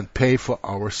money can pay for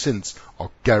our sins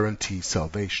or guarantee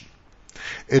salvation.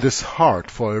 It is hard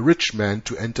for a rich man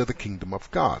to enter the kingdom of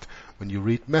God, when you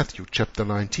read Matthew chapter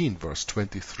 19 verse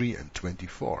 23 and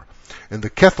 24. In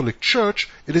the Catholic Church,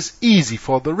 it is easy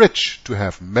for the rich to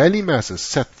have many masses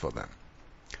said for them.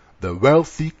 The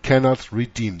wealthy cannot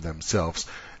redeem themselves,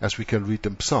 as we can read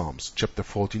in Psalms chapter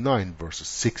 49 verses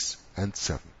 6 and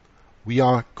 7. We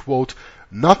are, quote,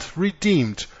 not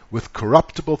redeemed with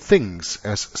corruptible things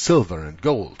as silver and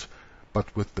gold,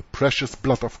 but with the precious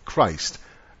blood of Christ,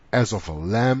 as of a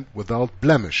lamb without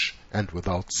blemish and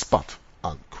without spot,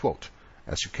 unquote,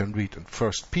 as you can read in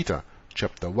 1 Peter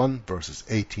chapter 1 verses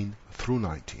 18 through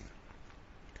 19.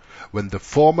 When the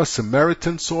former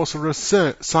Samaritan sorcerer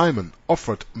Simon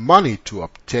offered money to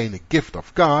obtain a gift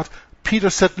of God, Peter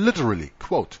said literally,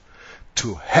 quote,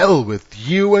 "To hell with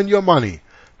you and your money.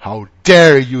 How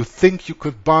dare you think you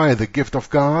could buy the gift of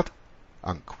God?"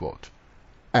 Unquote.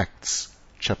 Acts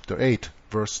chapter 8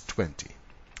 verse 20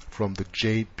 from the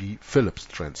J.B. Phillips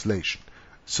translation.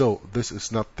 So this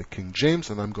is not the King James,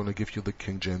 and I'm going to give you the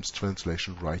King James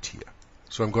translation right here.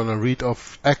 So I'm going to read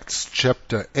off Acts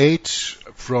chapter 8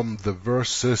 from the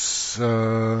verses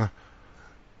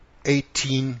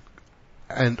 18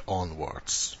 and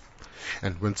onwards.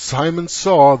 And when Simon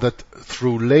saw that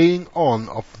through laying on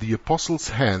of the apostles'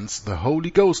 hands the Holy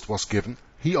Ghost was given,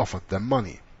 he offered them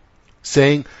money,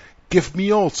 saying, "Give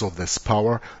me also this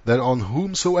power, that on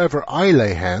whomsoever I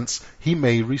lay hands, he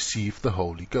may receive the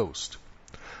Holy Ghost."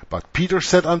 But Peter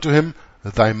said unto him,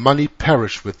 "Thy money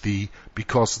perish with thee,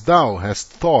 because thou hast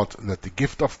thought that the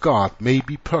gift of God may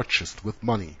be purchased with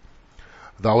money.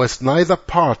 Thou hast neither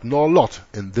part nor lot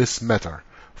in this matter,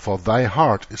 for thy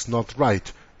heart is not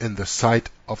right in the sight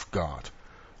of God.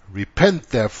 Repent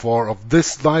therefore of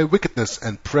this thy wickedness,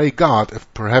 and pray God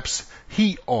if perhaps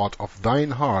he aught of thine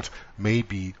heart may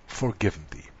be forgiven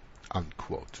thee."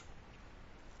 Unquote.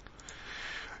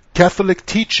 Catholic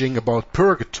teaching about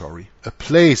purgatory, a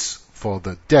place for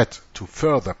the dead to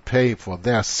further pay for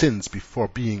their sins before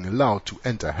being allowed to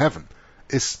enter heaven,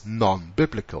 is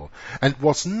non-biblical, and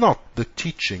was not the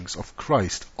teachings of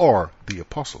Christ or the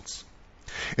apostles.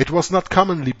 It was not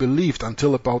commonly believed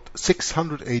until about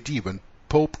 600 AD, when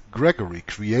Pope Gregory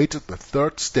created the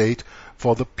third state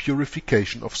for the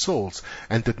purification of souls,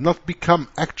 and did not become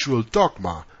actual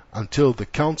dogma until the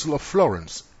Council of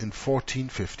Florence in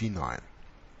 1459.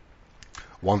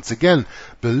 Once again,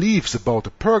 beliefs about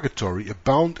a purgatory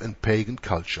abound in pagan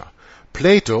culture.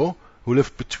 Plato, who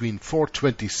lived between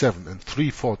 427 and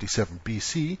 347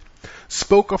 BC,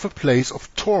 spoke of a place of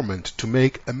torment to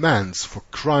make amends for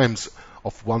crimes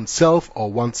of oneself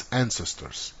or one's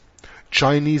ancestors.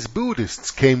 Chinese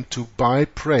Buddhists came to buy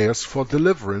prayers for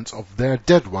deliverance of their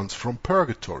dead ones from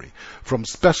purgatory, from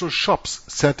special shops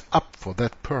set up for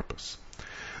that purpose.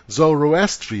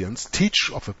 Zoroastrians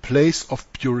teach of a place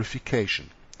of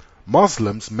purification.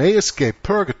 Muslims may escape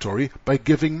purgatory by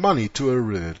giving money to a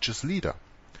religious leader.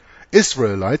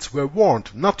 Israelites were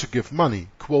warned not to give money,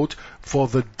 quote, for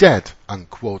the dead,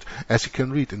 unquote, as you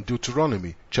can read in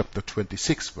Deuteronomy chapter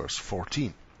 26, verse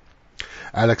 14.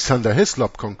 Alexander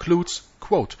Hislop concludes,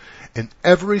 quote, in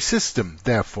every system,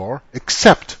 therefore,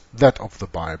 except that of the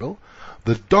Bible,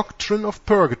 the doctrine of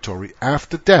purgatory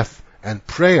after death and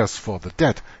prayers for the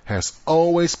dead has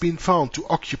always been found to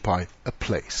occupy a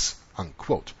place,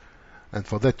 unquote. And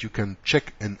for that you can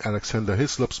check in Alexander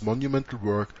Hislop's monumental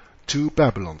work, Two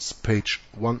Babylons, page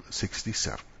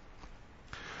 167.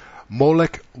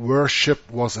 Molech worship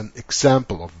was an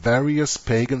example of various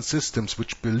pagan systems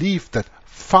which believed that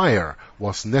fire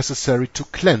was necessary to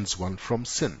cleanse one from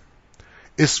sin.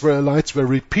 Israelites were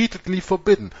repeatedly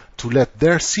forbidden to let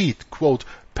their seed, quote,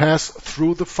 pass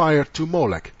through the fire to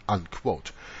Molech,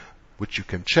 unquote, which you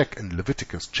can check in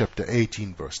Leviticus chapter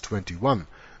 18, verse 21,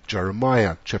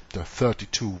 Jeremiah chapter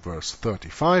 32, verse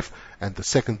 35, and the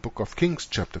second book of Kings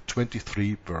chapter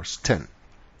 23, verse 10.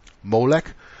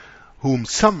 Molech, whom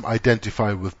some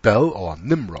identify with Bel or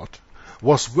Nimrod,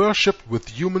 was worshipped with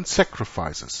human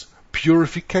sacrifices,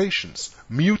 purifications,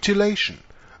 mutilation,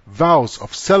 vows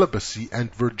of celibacy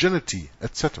and virginity,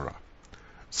 etc.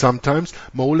 Sometimes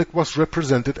Molech was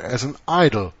represented as an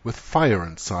idol with fire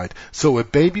inside, so a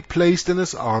baby placed in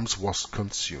his arms was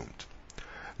consumed.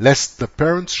 Lest the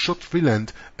parents should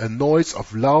relent, a noise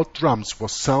of loud drums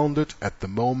was sounded at the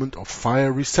moment of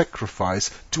fiery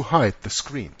sacrifice to hide the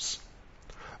screams.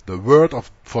 The word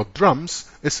for drums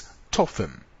is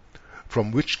tophim,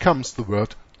 from which comes the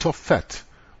word tophet,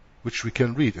 which we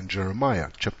can read in Jeremiah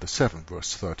chapter 7,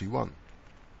 verse 31.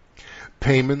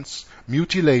 Payments,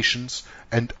 mutilations,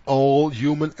 and all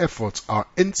human efforts are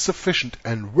insufficient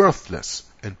and worthless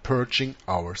in purging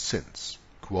our sins.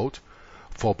 Quote,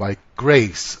 for by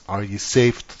grace are ye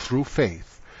saved through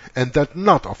faith, and that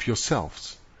not of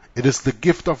yourselves. It is the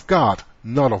gift of God,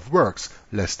 not of works,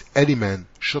 lest any man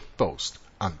should boast.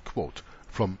 Unquote,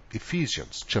 from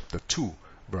Ephesians chapter 2,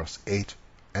 verse 8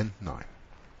 and 9.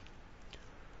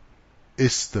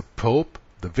 Is the Pope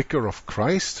the vicar of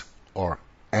Christ or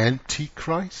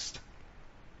Antichrist?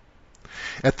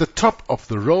 At the top of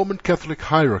the Roman Catholic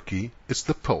hierarchy is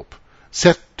the Pope,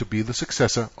 said to be the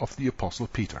successor of the Apostle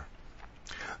Peter.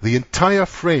 The entire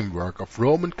framework of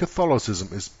Roman Catholicism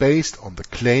is based on the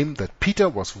claim that Peter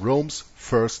was Rome's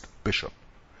first bishop.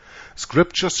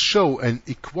 Scriptures show an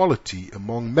equality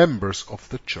among members of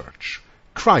the Church.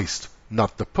 Christ,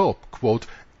 not the Pope, quote,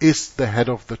 is the head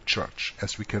of the Church,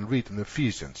 as we can read in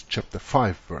Ephesians chapter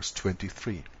 5, verse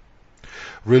 23.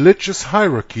 Religious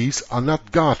hierarchies are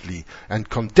not godly and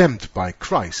condemned by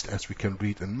Christ, as we can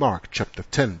read in Mark chapter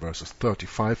 10, verses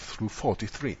 35 through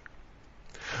 43.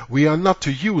 We are not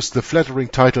to use the flattering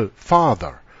title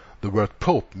Father. The word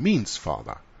Pope means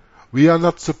Father. We are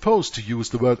not supposed to use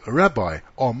the word Rabbi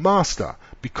or Master,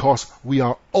 because we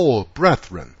are all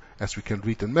brethren, as we can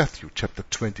read in Matthew chapter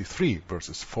 23,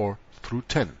 verses 4 through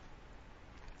 10.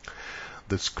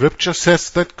 The Scripture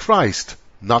says that Christ,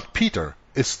 not Peter,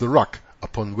 is the rock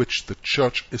upon which the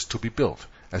church is to be built,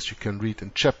 as you can read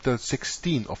in chapter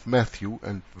 16 of Matthew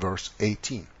and verse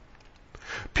 18.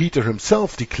 Peter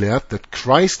himself declared that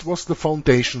Christ was the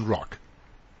foundation rock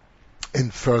in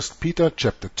 1 Peter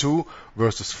chapter 2,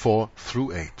 verses 4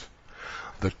 through 8.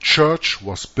 The church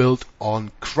was built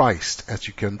on Christ, as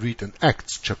you can read in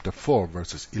Acts chapter 4,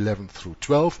 verses 11 through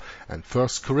 12, and 1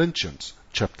 Corinthians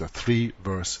chapter 3,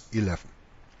 verse 11.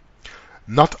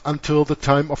 Not until the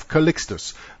time of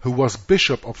Calixtus, who was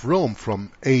bishop of Rome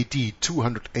from AD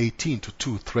 218 to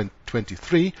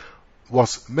 223,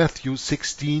 was Matthew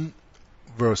 16,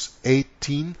 verse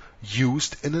 18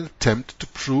 used in an attempt to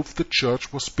prove the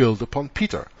church was built upon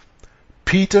Peter.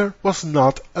 Peter was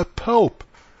not a pope.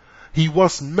 He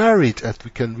was married, as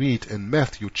we can read in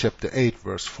Matthew chapter 8,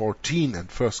 verse 14 and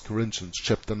 1 Corinthians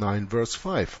chapter 9, verse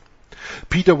 5.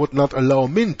 Peter would not allow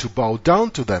men to bow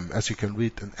down to them, as you can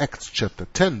read in Acts chapter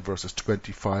 10, verses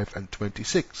 25 and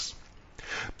 26.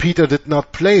 Peter did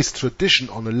not place tradition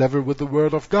on a level with the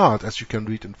Word of God, as you can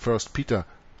read in 1 Peter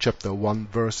chapter 1,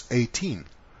 verse 18.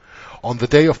 On the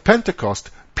day of Pentecost,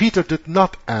 Peter did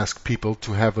not ask people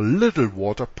to have a little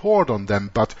water poured on them,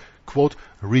 but, quote,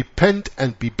 repent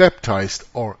and be baptized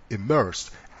or immersed,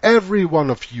 every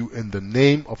one of you in the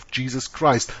name of Jesus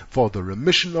Christ for the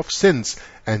remission of sins,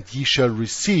 and ye shall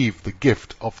receive the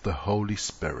gift of the Holy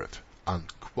Spirit,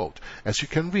 unquote. unquote, as you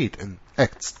can read in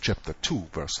Acts chapter 2,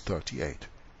 verse 38.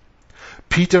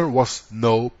 Peter was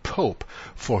no pope,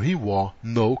 for he wore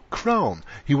no crown.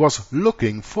 He was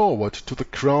looking forward to the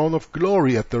crown of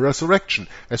glory at the resurrection,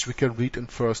 as we can read in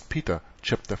 1 Peter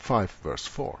chapter 5, verse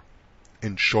 4.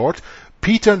 In short,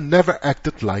 Peter never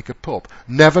acted like a pope,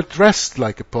 never dressed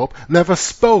like a pope, never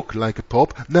spoke like a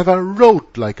pope, never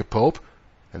wrote like a pope,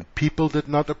 and people did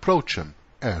not approach him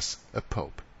as a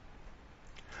pope.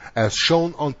 As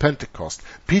shown on Pentecost,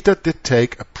 Peter did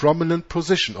take a prominent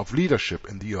position of leadership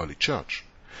in the early church.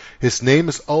 His name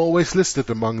is always listed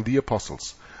among the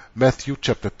apostles. Matthew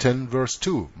chapter 10 verse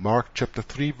 2, Mark chapter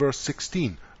 3 verse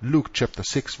 16, Luke chapter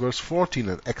 6 verse 14,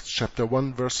 and Acts chapter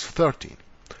 1 verse 13.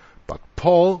 But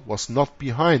Paul was not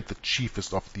behind the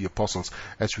chiefest of the apostles,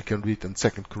 as we can read in 2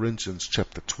 Corinthians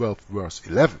chapter 12 verse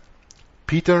 11.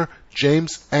 Peter,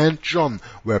 James, and John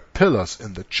were pillars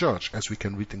in the church, as we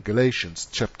can read in Galatians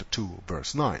chapter 2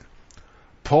 verse 9.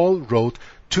 Paul wrote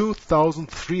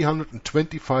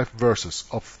 2,325 verses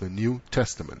of the New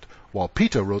Testament, while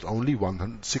Peter wrote only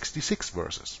 166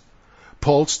 verses.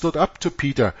 Paul stood up to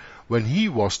Peter when he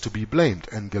was to be blamed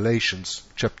in Galatians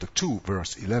chapter 2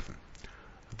 verse 11.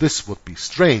 This would be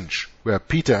strange were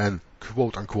Peter an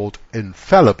quote-unquote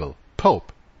infallible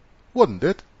pope, wouldn't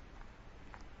it?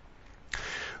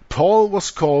 Paul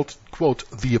was called, quote,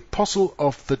 the apostle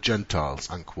of the Gentiles,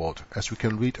 unquote, as we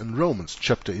can read in Romans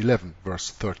chapter 11, verse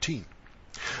 13.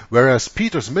 Whereas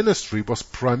Peter's ministry was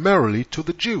primarily to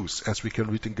the Jews, as we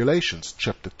can read in Galatians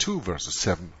chapter 2, verses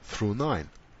 7 through 9.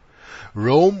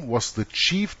 Rome was the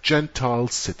chief Gentile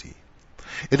city.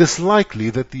 It is likely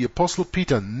that the apostle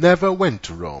Peter never went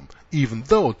to Rome, even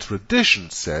though tradition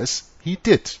says he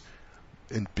did,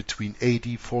 in between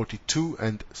AD 42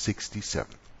 and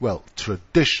 67. Well,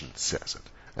 tradition says it.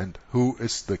 And who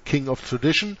is the king of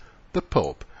tradition? The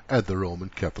Pope and the Roman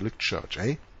Catholic Church,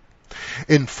 eh?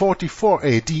 In 44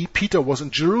 AD, Peter was in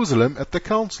Jerusalem at the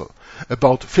council.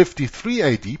 About 53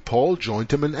 AD, Paul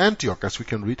joined him in Antioch, as we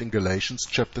can read in Galatians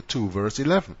chapter 2, verse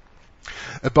 11.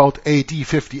 About AD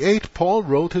 58, Paul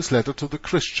wrote his letter to the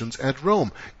Christians at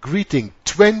Rome, greeting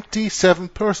 27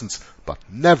 persons, but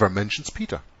never mentions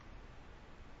Peter.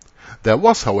 There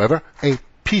was, however, a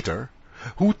Peter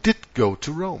who did go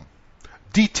to Rome.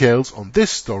 Details on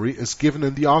this story is given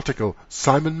in the article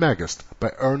Simon Magus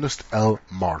by Ernest L.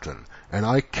 Martin, and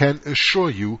I can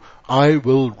assure you I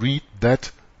will read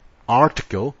that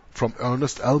article from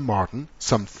Ernest L. Martin,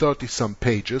 some 30-some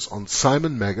pages on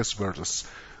Simon Magus versus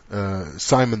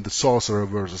Simon the Sorcerer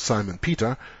versus Simon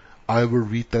Peter. I will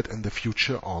read that in the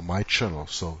future on my channel,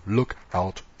 so look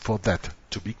out for that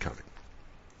to be coming.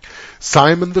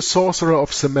 Simon the Sorcerer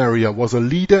of Samaria was a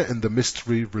leader in the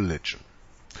mystery religion.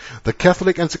 The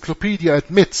Catholic Encyclopedia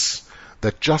admits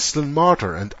that Justin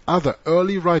Martyr and other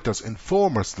early writers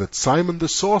inform us that Simon the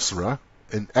Sorcerer,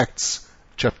 in Acts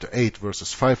chapter 8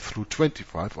 verses 5 through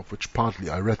 25, of which partly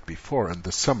I read before in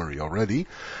the summary already,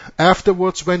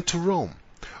 afterwards went to Rome,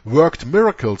 worked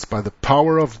miracles by the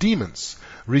power of demons,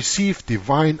 received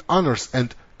divine honors,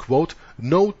 and, quote,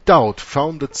 no doubt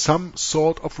founded some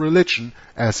sort of religion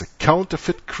as a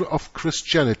counterfeit of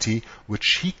Christianity,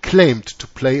 which he claimed to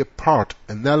play a part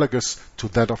analogous to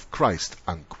that of Christ,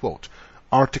 unquote.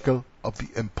 Article of the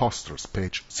Impostors,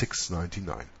 page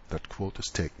 699. That quote is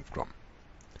taken from.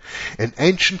 In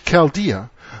ancient Chaldea,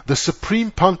 the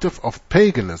supreme pontiff of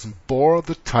paganism bore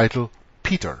the title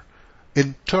Peter,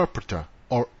 interpreter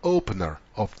or opener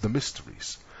of the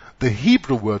mysteries. The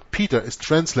Hebrew word Peter is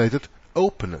translated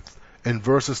openeth in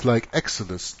verses like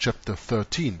Exodus chapter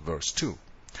 13 verse 2.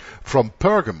 From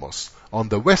Pergamos, on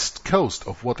the west coast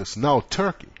of what is now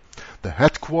Turkey, the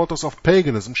headquarters of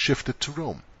paganism shifted to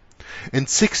Rome. In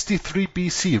 63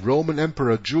 BC, Roman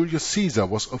Emperor Julius Caesar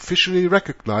was officially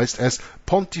recognized as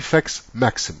Pontifex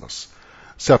Maximus.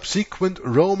 Subsequent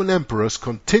Roman emperors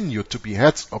continued to be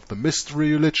heads of the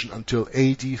mystery religion until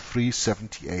AD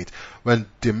 378, when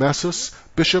Damasus,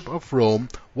 Bishop of Rome,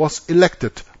 was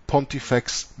elected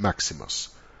Pontifex Maximus.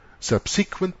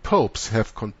 Subsequent popes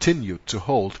have continued to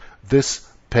hold this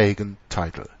pagan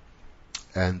title.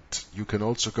 And you can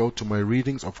also go to my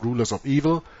readings of Rulers of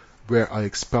Evil, where I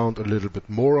expound a little bit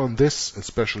more on this,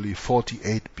 especially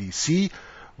 48 BC,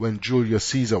 when Julius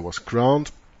Caesar was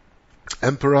crowned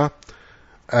emperor,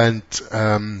 and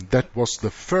that was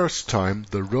the first time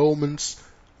the Romans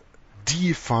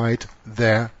deified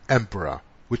their emperor,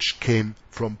 which came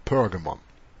from Pergamon,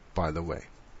 by the way.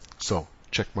 So,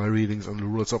 check my readings on the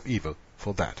Rulers of Evil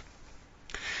for that.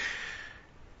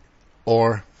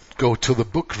 Or go to the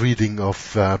book reading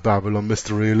of Babylon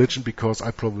Mystery Religion, because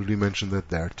I probably mentioned that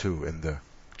there too in the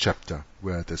chapter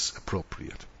where it is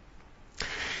appropriate.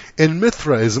 In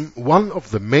Mithraism, one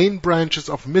of the main branches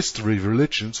of mystery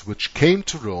religions which came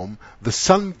to Rome, the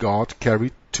sun god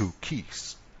carried two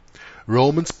keys.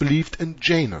 Romans believed in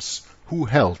Janus, who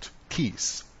held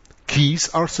keys. Keys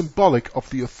are symbolic of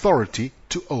the authority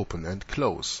to open and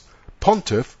close.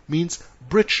 Pontiff means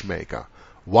bridge maker,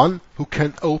 one who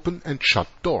can open and shut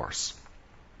doors.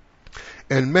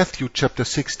 In Matthew chapter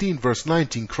 16 verse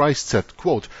 19, Christ said,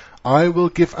 quote, "I will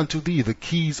give unto thee the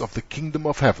keys of the kingdom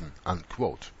of heaven."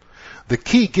 Unquote. The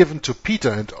key given to Peter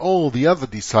and all the other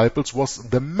disciples was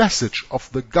the message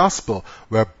of the gospel,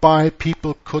 whereby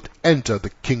people could enter the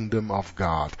kingdom of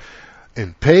God.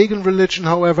 In pagan religion,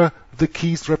 however, the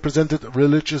keys represented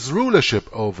religious rulership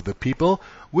over the people,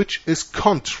 which is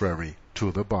contrary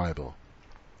to the Bible.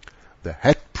 The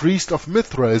head priest of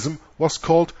Mithraism was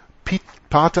called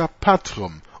Pater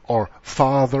Patrum, or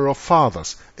Father of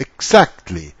Fathers,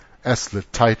 exactly as the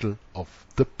title of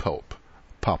the Pope,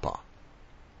 Papa.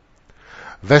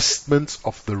 Vestments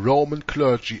of the Roman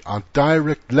clergy are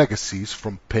direct legacies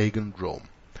from pagan Rome.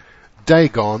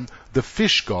 Dagon, the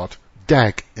fish god,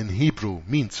 Dag in Hebrew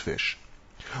means fish,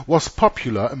 was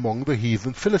popular among the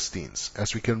heathen Philistines,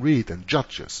 as we can read in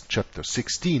Judges chapter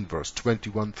 16 verse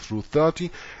 21 through 30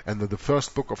 and in the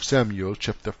first book of Samuel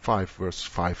chapter 5 verse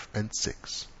 5 and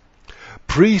 6.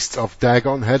 Priests of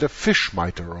Dagon had a fish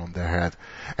mitre on their head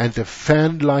and a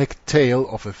fan-like tail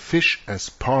of a fish as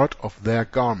part of their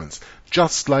garments,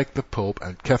 just like the Pope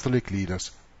and Catholic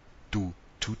leaders do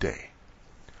today.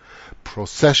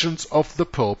 Processions of the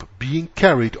Pope being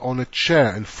carried on a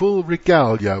chair in full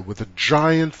regalia with a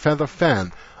giant feather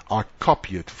fan are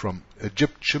copied from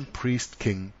Egyptian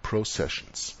priest-king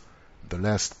processions. The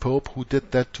last Pope who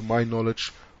did that, to my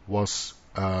knowledge, was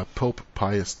Pope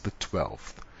Pius XII,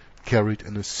 carried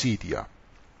in a sedia.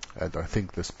 And I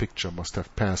think this picture must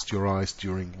have passed your eyes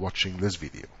during watching this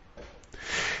video.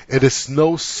 It is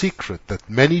no secret that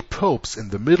many popes in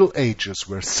the Middle Ages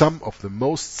were some of the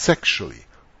most sexually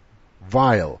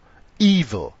vile,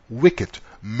 evil, wicked,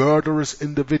 murderous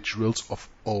individuals of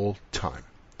all time.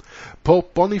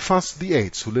 Pope Boniface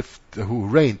VIII, who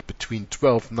reigned between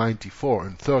 1294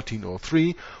 and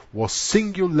 1303, was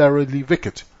singularly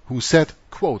wicked, who said,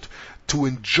 quote, "To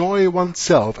enjoy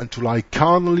oneself and to lie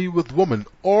carnally with women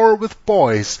or with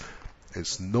boys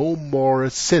is no more a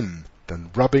sin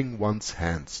than rubbing one's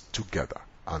hands together."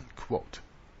 Unquote.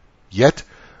 Yet,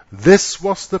 this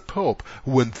was the Pope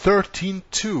who in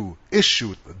 1302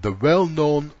 issued the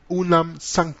well-known Unam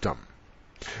Sanctam,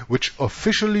 which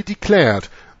officially declared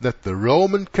that the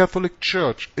Roman Catholic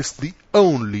Church is the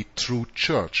only true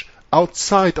church,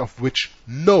 outside of which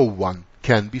no one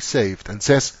can be saved, and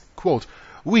says, quote,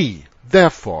 "We,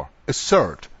 therefore,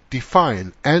 assert,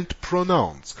 define, and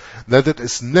pronounce that it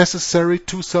is necessary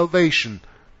to salvation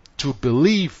to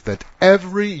believe that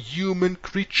every human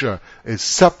creature is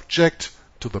subject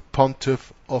to the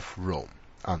Pontiff of Rome."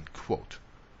 Unquote.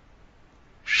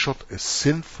 Should a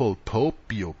sinful Pope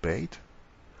be obeyed?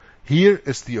 Here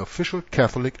is the official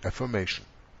Catholic affirmation.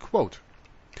 Quote,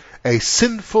 "A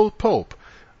sinful Pope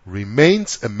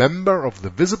remains a member of the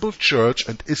visible church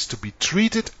and is to be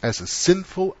treated as a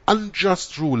sinful,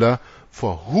 unjust ruler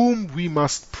for whom we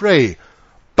must pray,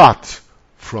 but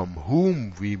from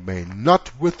whom we may not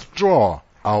withdraw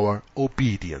our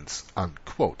obedience."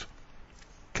 Unquote.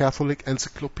 Catholic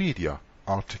Encyclopedia,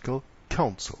 article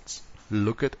Councils.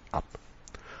 Look it up.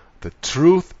 The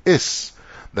truth is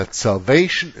that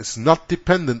salvation is not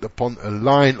dependent upon a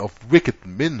line of wicked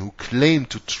men who claim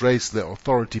to trace their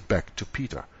authority back to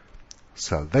Peter.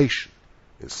 Salvation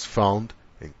is found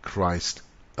in Christ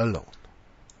alone.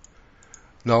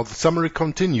 Now the summary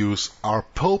continues. Are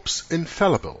popes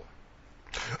infallible?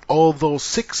 Although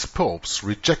 6 popes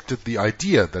rejected the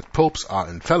idea that popes are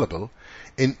infallible,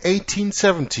 in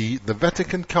 1870 the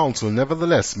Vatican Council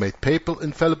nevertheless made papal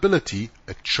infallibility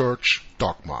a church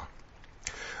dogma.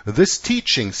 This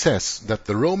teaching says that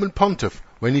the Roman pontiff,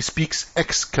 when he speaks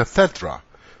ex cathedra,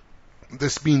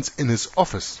 this means in his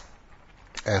office,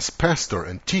 as pastor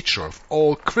and teacher of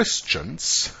all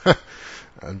Christians,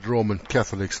 and Roman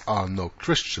Catholics are no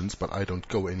Christians, but I don't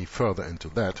go any further into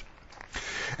that,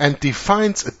 and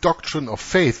defines a doctrine of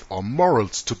faith or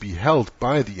morals to be held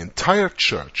by the entire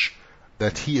church,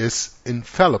 that he is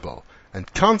infallible,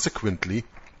 and consequently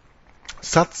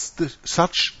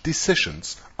such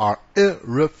decisions are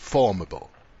irreformable.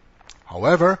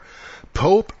 However,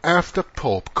 pope after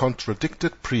pope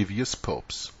contradicted previous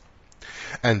popes,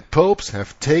 and popes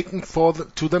have taken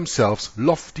to themselves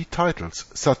lofty titles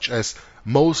such as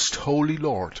Most Holy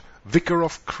Lord, Vicar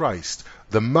of Christ,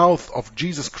 the Mouth of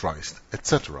Jesus Christ,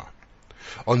 etc.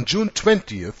 On June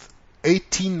 20th,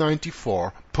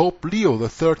 1894, Pope Leo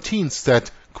XIII said,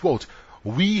 quote,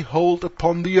 "We hold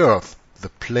upon the earth the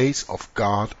place of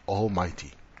God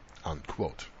Almighty,"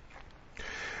 unquote.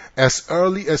 As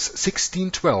early as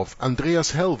 1612,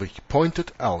 Andreas Helwig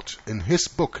pointed out in his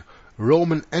book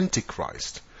Roman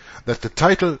Antichrist that the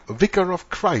title Vicar of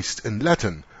Christ in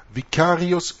Latin,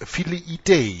 Vicarius Filii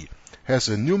Dei, has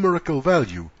a numerical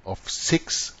value of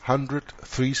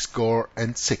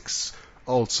 666.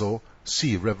 Also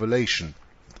see Revelation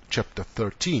chapter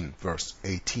 13 verse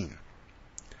 18.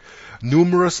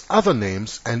 Numerous other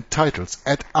names and titles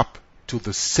add up to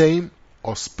the same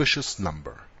auspicious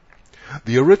number.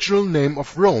 The original name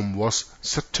of Rome was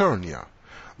Saturnia,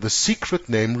 the secret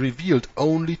name revealed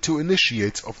only to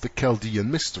initiates of the Chaldean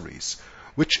mysteries,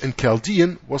 which in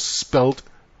Chaldean was spelled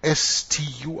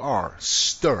S-T-U-R,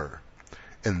 stir.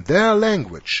 In their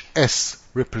language, S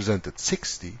represented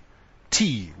 60,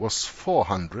 T was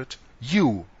 400,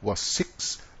 U was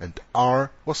 6, and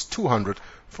R was 200,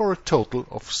 for a total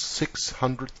of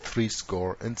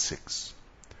 666.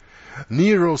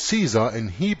 Nero Caesar in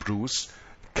Hebrews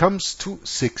comes to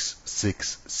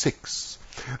 666.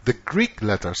 The Greek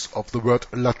letters of the word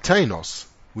Latinos,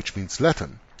 which means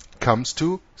Latin, comes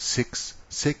to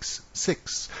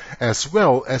 666, as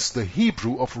well as the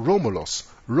Hebrew of Romulus,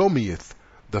 Romeith,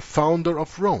 the founder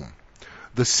of Rome.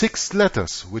 The 6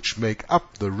 letters which make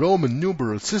up the Roman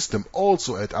numeral system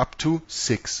also add up to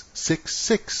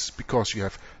 666, because you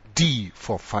have D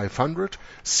for 500,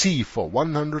 C for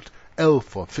 100, L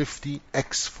for 50,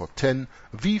 X for 10,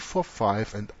 V for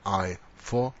 5, and I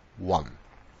for 1.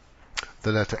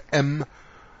 The letter M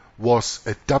was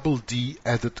a double D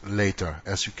added later,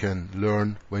 as you can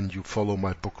learn when you follow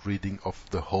my book reading of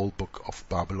the whole book of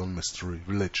Babylon Mystery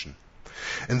Religion.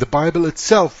 In the Bible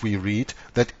itself we read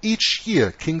that each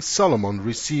year King Solomon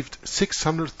received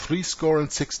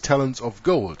 666 talents of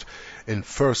gold in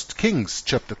 1 Kings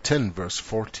chapter 10 verse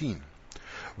 14.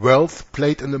 Wealth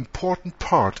played an important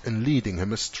part in leading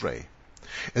him astray.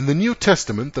 In the New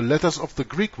Testament, the letters of the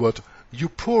Greek word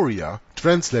euporia,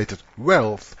 translated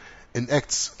wealth, in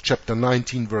Acts chapter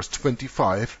 19 verse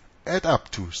 25, add up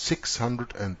to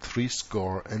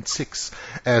 666,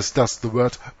 as does the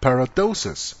word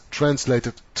paradosis,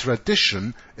 translated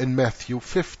tradition, in Matthew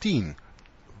 15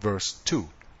 verse 2.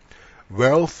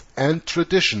 Wealth and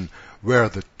tradition were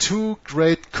the two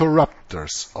great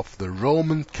corruptors of the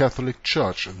Roman Catholic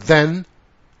Church then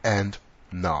and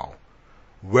now.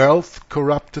 Wealth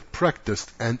corrupted practice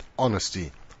and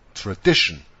honesty.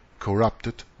 Tradition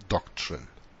corrupted doctrine.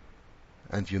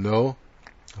 And you know,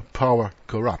 power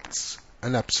corrupts,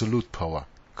 and absolute power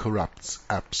corrupts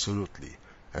absolutely.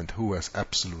 And who has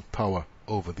absolute power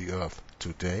over the earth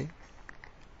today?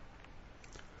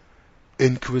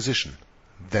 Inquisition,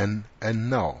 then and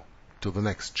now, to the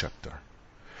next chapter.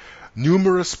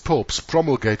 Numerous popes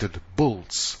promulgated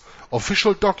bulls,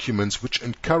 official documents which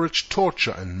encouraged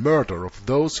torture and murder of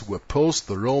those who opposed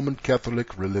the Roman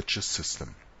Catholic religious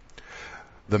system.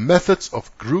 The methods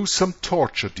of gruesome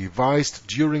torture devised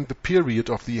during the period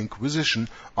of the Inquisition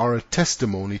are a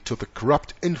testimony to the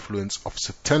corrupt influence of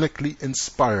satanically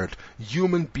inspired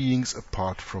human beings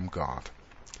apart from God.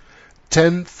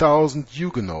 10,000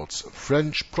 Huguenots,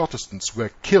 French Protestants,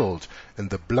 were killed in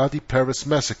the bloody Paris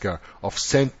massacre of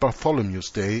St.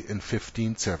 Bartholomew's Day in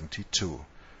 1572.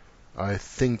 I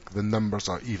think the numbers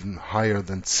are even higher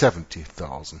than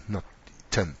 70,000, not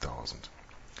 10,000.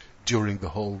 During the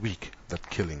whole week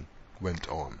that killing went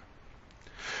on.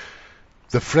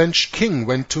 The French king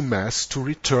went to Mass to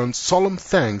return solemn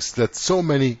thanks that so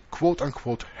many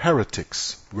quote-unquote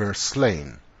heretics were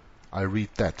slain. I read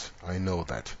that, I know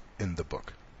that, in the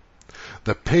book.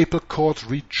 The papal court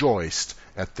rejoiced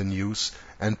at the news,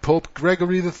 and Pope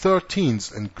Gregory XIII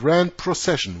in grand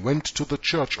procession went to the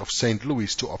church of St.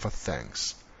 Louis to offer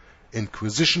thanks.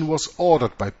 Inquisition was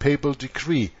ordered by papal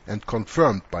decree and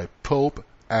confirmed by Pope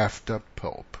after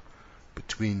Pope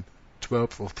between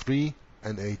 1203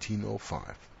 and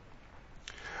 1805.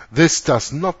 This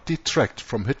does not detract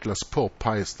from Hitler's Pope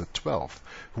Pius XII,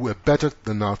 who abetted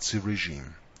the Nazi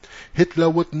regime. Hitler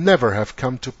would never have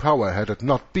come to power had it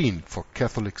not been for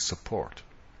Catholic support.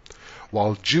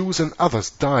 While Jews and others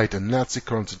died in Nazi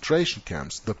concentration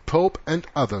camps, the Pope and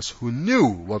others who knew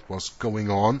what was going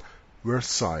on were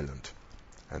silent.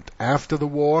 And after the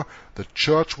war, the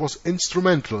Church was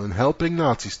instrumental in helping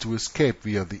Nazis to escape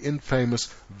via the infamous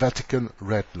Vatican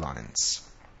Red Lines.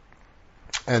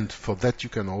 And for that you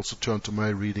can also turn to my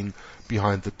reading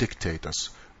Behind the Dictators,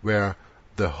 where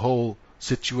the whole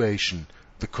situation,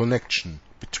 the connection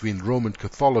between Roman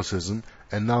Catholicism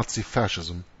and Nazi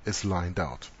fascism is lined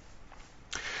out.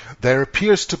 There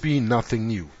appears to be nothing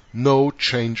new, no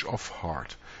change of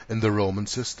heart in the Roman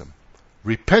system.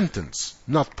 Repentance,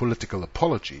 not political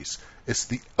apologies, is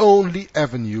the only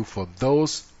avenue for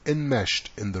those enmeshed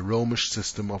in the Romish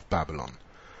system of Babylon.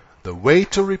 The way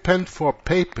to repent for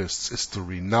papists is to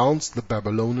renounce the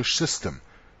Babylonish system,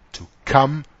 to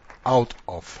come out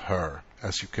of her,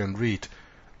 as you can read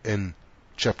in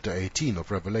chapter 18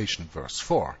 of Revelation, verse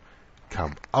 4.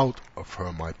 Come out of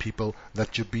her, my people,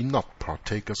 that you be not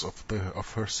partakers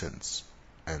of her sins,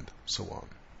 and so on.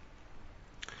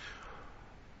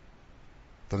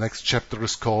 The next chapter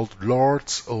is called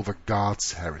Lords over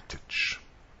God's Heritage.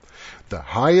 The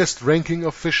highest ranking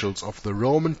officials of the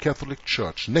Roman Catholic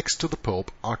Church next to the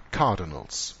Pope are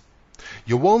cardinals.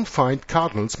 You won't find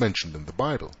cardinals mentioned in the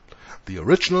Bible. The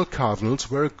original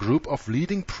cardinals were a group of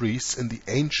leading priests in the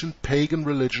ancient pagan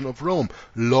religion of Rome,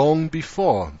 long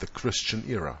before the Christian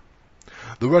era.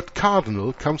 The word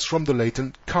cardinal comes from the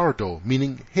Latin cardo,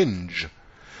 meaning hinge,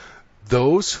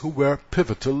 those who were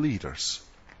pivotal leaders.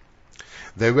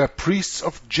 They were priests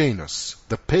of Janus,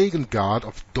 the pagan god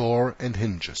of door and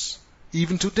hinges.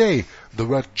 Even today, the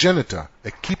word janitor,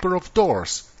 a keeper of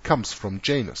doors, comes from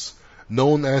Janus,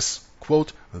 known as,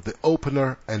 quote, the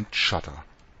opener and shutter,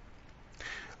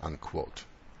 unquote.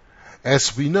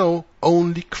 As we know,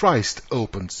 only Christ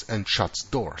opens and shuts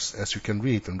doors, as you can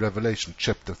read in Revelation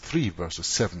chapter 3, verses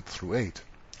 7 through 8.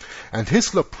 And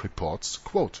Hislop reports,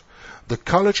 quote, the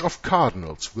College of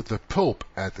Cardinals, with the Pope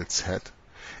at its head,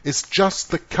 is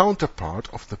just the counterpart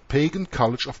of the pagan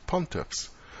College of Pontiffs,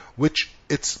 which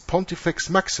its Pontifex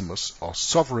Maximus, or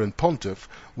sovereign pontiff,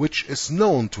 which is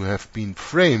known to have been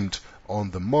framed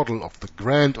on the model of the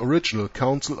Grand Original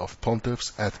Council of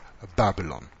Pontiffs at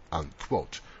Babylon,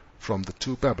 unquote, from the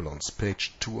Two Babylons,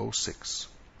 page 206.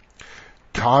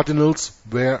 Cardinals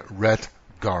wear red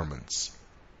garments.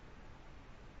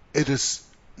 It is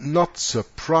not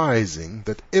surprising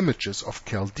that images of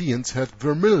Chaldeans had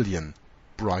vermilion,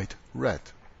 bright red.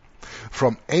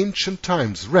 From ancient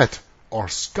times, red or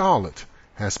scarlet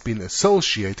has been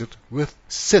associated with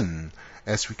sin,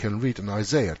 as we can read in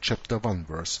Isaiah chapter 1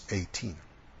 verse 18.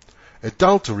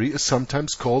 Adultery is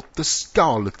sometimes called the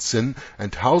scarlet sin,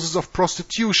 and houses of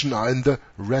prostitution are in the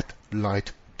red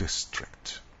light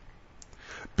district.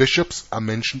 Bishops are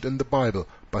mentioned in the Bible,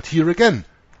 but here again,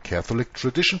 Catholic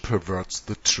tradition perverts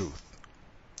the truth.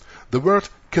 The word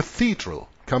cathedral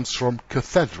comes from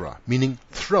cathedra, meaning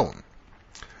throne.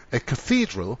 A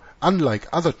cathedral, unlike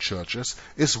other churches,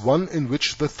 is one in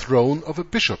which the throne of a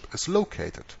bishop is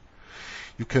located.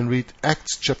 You can read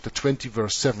Acts chapter 20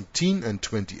 verse 17 and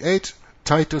 28,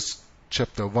 Titus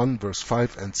chapter 1 verse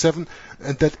 5 and 7,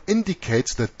 and that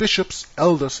indicates that bishops,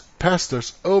 elders,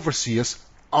 pastors, overseers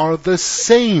are the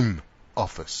same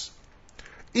office.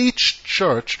 Each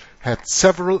church had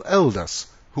several elders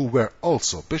who were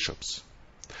also bishops.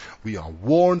 We are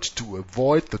warned to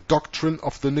avoid the doctrine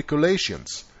of the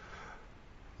Nicolaitans,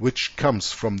 which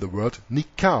comes from the word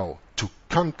nikao, to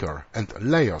conquer, and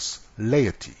laos,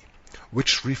 laity,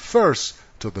 which refers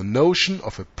to the notion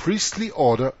of a priestly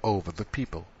order over the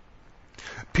people.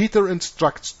 Peter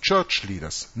instructs church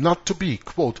leaders not to be,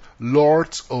 quote,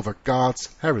 lords over God's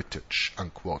heritage,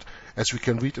 unquote, as we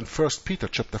can read in 1 Peter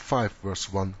chapter 5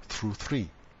 verse 1 through 3.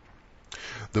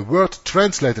 The word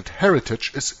translated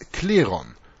heritage is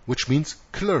kleron, which means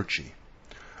clergy.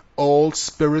 All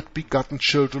spirit-begotten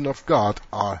children of God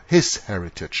are His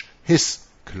heritage, His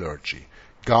clergy.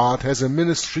 God has a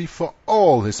ministry for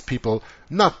all His people,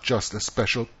 not just a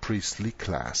special priestly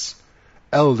class.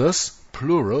 Elders,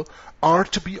 plural, are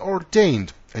to be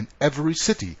ordained in every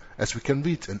city, as we can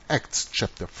read in Acts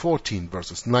chapter 14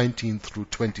 verses 19 through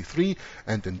 23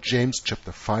 and in James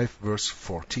chapter 5 verse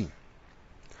 14.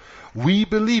 We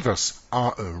believers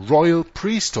are a royal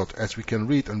priesthood, as we can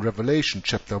read in Revelation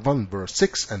chapter 1 verse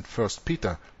 6 and 1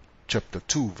 Peter chapter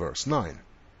 2 verse 9.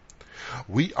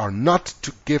 We are not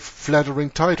to give flattering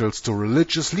titles to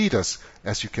religious leaders,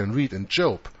 as you can read in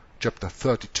Job chapter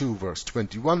 32 verse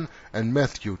 21 and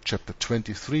Matthew chapter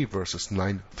 23 verses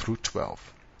 9 through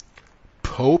 12.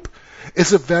 Pope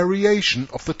is a variation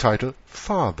of the title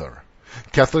Father.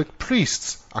 Catholic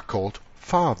priests are called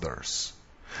fathers.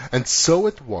 And so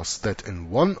it was that in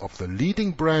one of the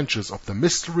leading branches of the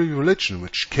mystery religion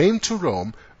which came to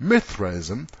Rome,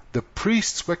 Mithraism, the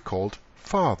priests were called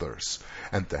fathers,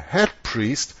 and the head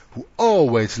priest, who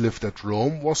always lived at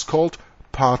Rome, was called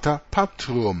Pater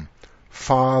Patrum,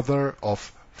 Father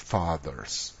of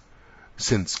Fathers.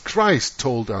 Since Christ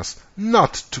told us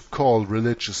not to call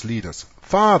religious leaders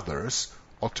fathers,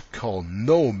 or to call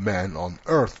no man on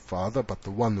earth father but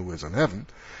the one who is in heaven,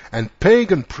 and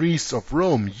pagan priests of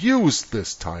Rome used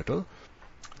this title,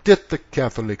 did the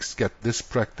Catholics get this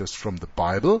practice from the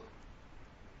Bible,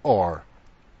 or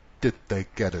did they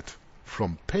get it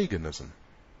from paganism?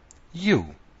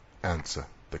 You answer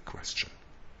the question.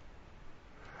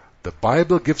 The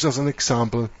Bible gives us an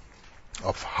example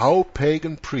of how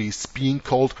pagan priests being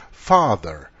called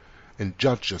Father in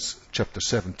Judges chapter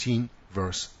 17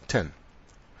 verse 10.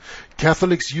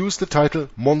 Catholics use the title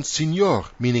Monsignor,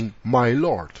 meaning my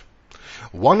Lord.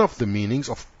 One of the meanings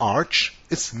of arch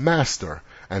is master,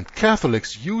 and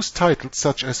Catholics use titles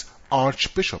such as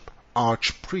archbishop,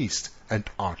 archpriest, and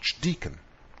archdeacon.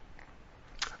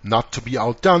 Not to be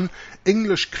outdone,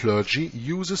 English clergy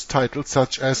uses titles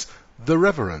such as the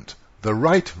Reverend, the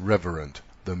Right Reverend,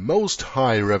 the Most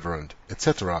High Reverend,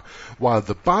 etc., while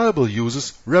the Bible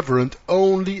uses Reverend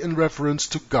only in reference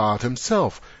to God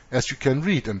Himself, as you can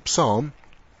read in Psalm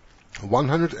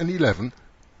 111,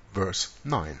 verse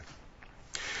 9.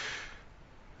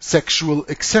 Sexual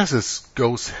excesses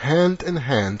goes hand in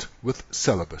hand with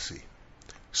celibacy.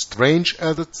 Strange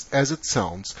as it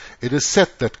sounds, it is said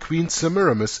that Queen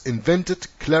Semiramis invented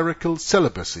clerical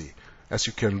celibacy, as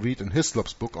you can read in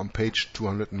Hislop's book on page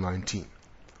 219.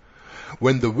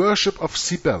 When the worship of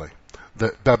Cybele,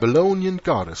 the Babylonian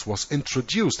goddess, was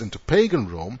introduced into pagan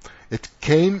Rome, it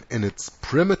came in its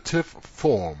primitive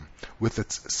form, with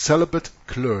its celibate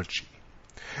clergy.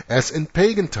 As in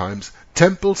pagan times,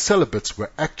 temple celibates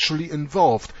were actually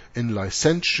involved in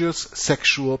licentious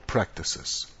sexual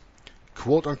practices.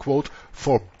 Quote-unquote,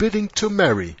 forbidding to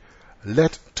marry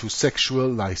led to sexual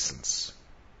license.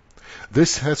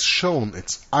 This has shown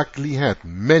its ugly head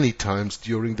many times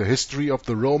during the history of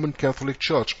the Roman Catholic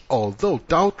Church, although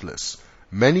doubtless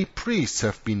many priests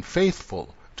have been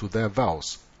faithful to their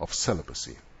vows of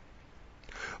celibacy.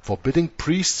 Forbidding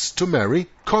priests to marry,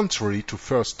 contrary to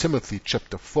 1 Timothy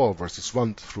chapter 4 verses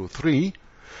 1 through 3,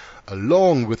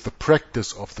 along with the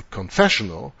practice of the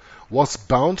confessional, was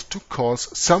bound to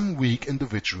cause some weak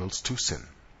individuals to sin.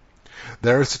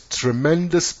 There is a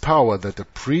tremendous power that a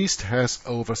priest has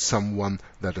over someone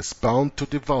that is bound to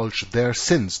divulge their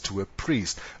sins to a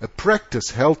priest, a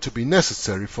practice held to be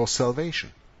necessary for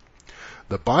salvation.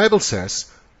 The Bible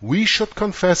says we should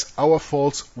confess our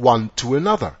faults one to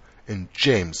another in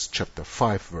James chapter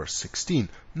 5 verse 16,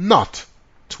 not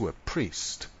to a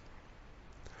priest.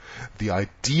 The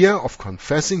idea of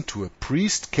confessing to a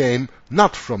priest came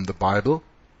not from the Bible,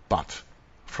 but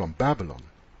from Babylon.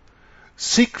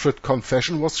 Secret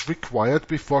confession was required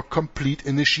before complete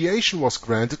initiation was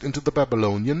granted into the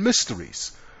Babylonian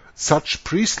mysteries. Such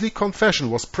priestly confession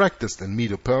was practiced in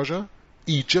Medo-Persia,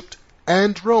 Egypt,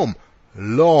 and Rome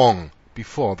long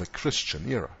before the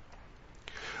Christian era.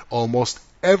 Almost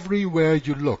everywhere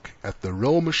you look at the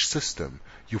Romish system,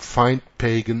 you find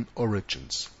pagan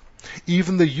origins.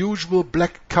 Even the usual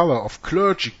black color of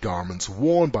clergy garments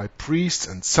worn by priests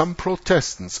and some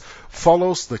Protestants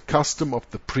follows the custom of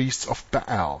the priests of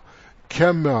Baal,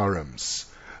 Chemarims,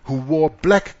 who wore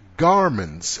black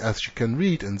garments, as you can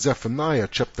read in Zephaniah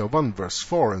chapter 1 verse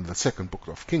 4 and the second book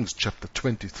of Kings chapter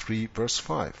 23 verse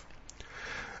 5.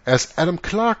 As Adam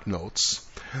Clarke notes,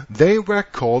 they were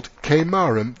called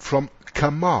Chemarim from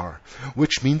Kamar,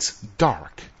 which means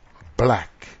dark, black.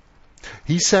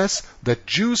 He says that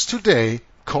Jews today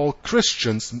call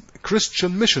Christian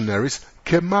missionaries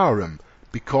Chemarim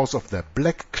because of their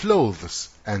black clothes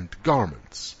and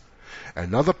garments.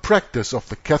 Another practice of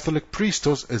the Catholic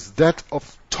priesthood is that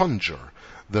of tonsure,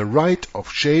 the rite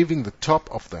of shaving the top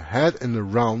of the head in a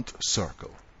round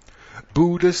circle.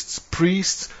 Buddhists,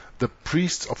 priests, the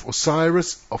priests of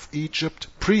Osiris of Egypt,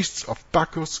 priests of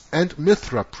Bacchus, and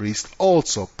Mithra priests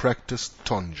also practiced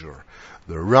tonsure,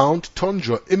 the round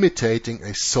tonsure imitating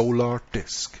a solar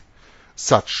disk.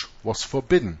 Such was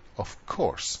forbidden, of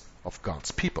course, of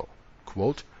God's people.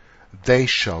 Quote, they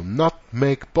shall not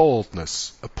make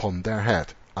baldness upon their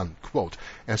head, unquote,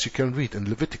 as you can read in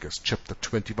Leviticus chapter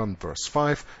 21 verse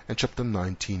 5 and chapter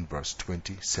 19 verse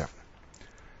 27.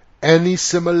 Any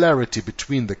similarity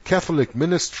between the Catholic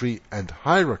ministry and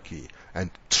hierarchy and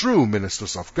true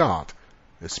ministers of God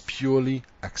is purely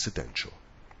accidental.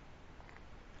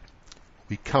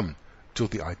 We come to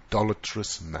the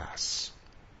idolatrous Mass.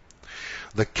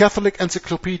 The Catholic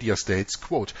Encyclopedia states,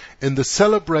 quote, in the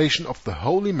celebration of the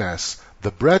Holy Mass,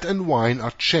 the bread and wine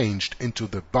are changed into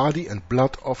the body and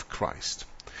blood of Christ.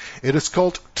 It is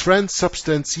called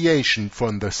transubstantiation, for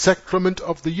in the sacrament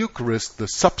of the Eucharist the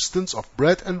substance of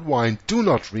bread and wine do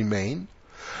not remain,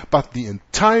 but the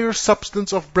entire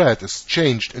substance of bread is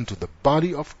changed into the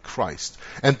body of Christ,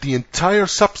 and the entire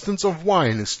substance of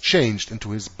wine is changed into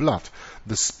his blood,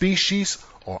 the species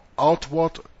or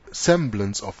outward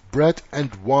semblance of bread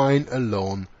and wine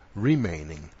alone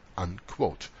remaining,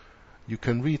 unquote. You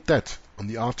can read that on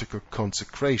the article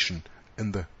Consecration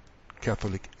in the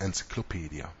Catholic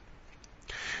Encyclopedia.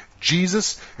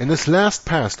 Jesus, in his last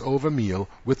Passover meal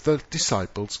with the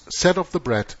disciples, said of the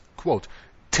bread, quote,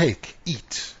 "Take,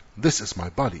 eat, this is my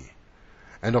body,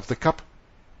 and of the cup,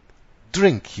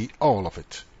 drink ye all of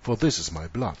it, for this is my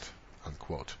blood."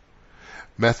 Unquote.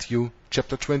 Matthew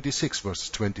chapter 26, verses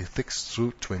 26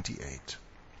 through 28.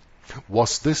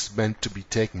 Was this meant to be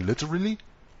taken literally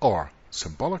or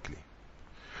symbolically?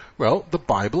 Well, the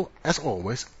Bible, as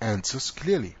always, answers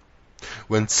clearly.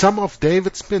 When some of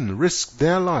David's men risked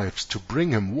their lives to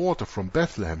bring him water from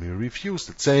Bethlehem, he refused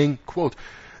it, saying, quote,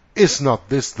 "Is not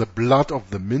this the blood of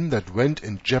the men that went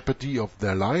in jeopardy of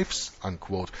their lives?"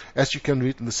 Unquote, as you can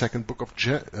read in the second book of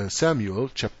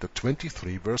Samuel, chapter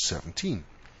 23, verse 17.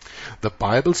 The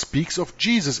Bible speaks of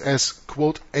Jesus as,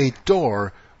 quote, "a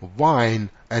door, wine,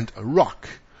 and a rock,"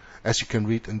 as you can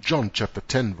read in John chapter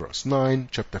 10, verse 9,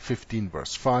 chapter 15,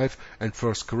 verse 5, and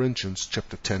 1 Corinthians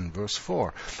chapter 10, verse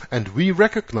 4. And we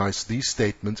recognize these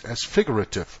statements as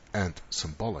figurative and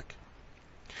symbolic.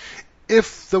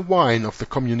 If the wine of the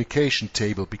communication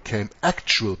table became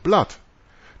actual blood,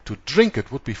 to drink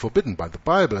it would be forbidden by the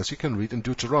Bible, as you can read in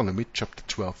Deuteronomy chapter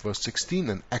 12, verse 16,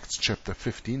 and Acts chapter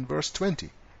 15, verse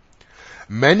 20.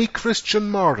 Many Christian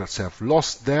martyrs have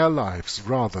lost their lives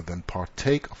rather than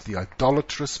partake of the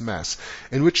idolatrous Mass,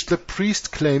 in which the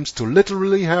priest claims to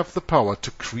literally have the power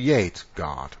to create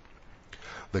God.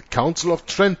 The Council of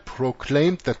Trent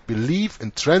proclaimed that belief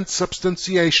in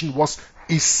transubstantiation was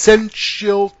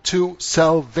essential to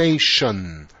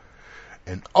salvation.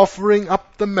 In offering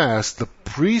up the Mass, the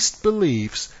priest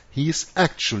believes he is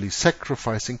actually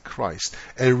sacrificing Christ,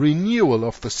 a renewal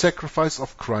of the sacrifice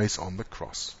of Christ on the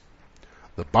cross.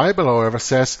 The Bible, however,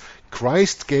 says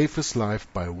Christ gave his life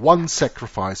by one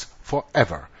sacrifice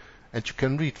forever. And you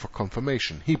can read for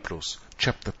confirmation Hebrews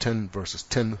chapter 10, verses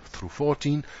 10 through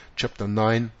 14, chapter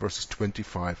 9, verses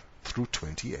 25 through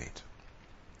 28.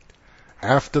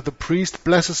 After the priest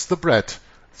blesses the bread,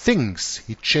 thinks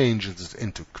he changes it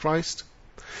into Christ,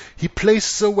 he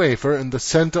places a wafer in the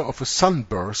center of a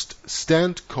sunburst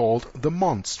stand called the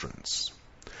monstrance.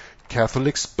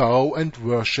 Catholics bow and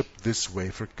worship this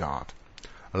wafer god.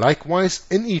 Likewise,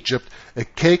 in Egypt, a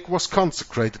cake was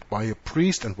consecrated by a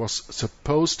priest and was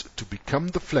supposed to become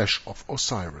the flesh of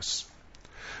Osiris.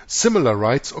 Similar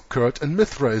rites occurred in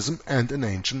Mithraism and in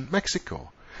ancient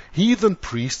Mexico. Heathen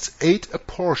priests ate a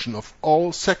portion of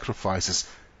all sacrifices.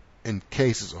 In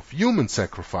cases of human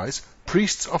sacrifice,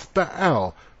 priests of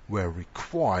Baal were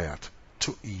required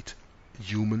to eat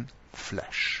human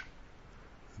flesh.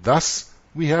 Thus,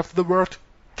 we have the word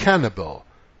cannibal,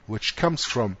 which comes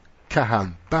from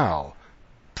Kahan Baal,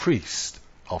 priest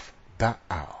of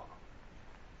Baal.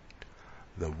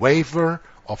 The wafer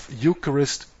of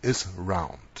Eucharist is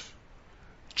round.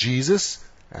 Jesus,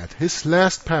 at his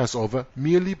last Passover,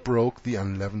 merely broke the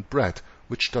unleavened bread,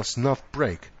 which does not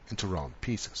break into round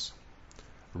pieces.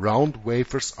 Round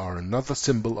wafers are another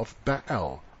symbol of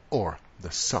Baal, or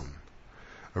the sun.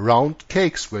 Round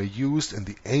cakes were used in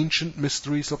the ancient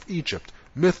mysteries of Egypt,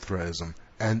 Mithraism,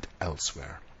 and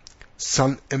elsewhere.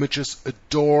 Sun images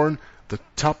adorn the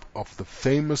top of the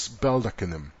famous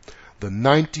baldachinum, the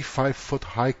 95-foot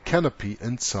high canopy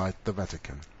inside the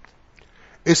Vatican.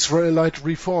 Israelite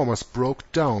reformers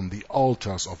broke down the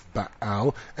altars of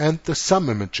Baal and the sun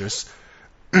images,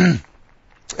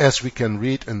 as we can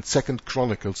read in 2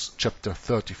 Chronicles chapter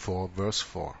 34, verse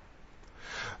 4.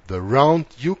 The round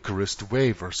Eucharist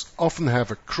wafers often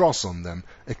have a cross on them,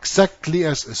 exactly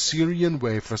as Assyrian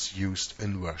wafers used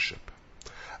in worship.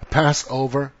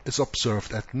 Passover is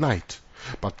observed at night,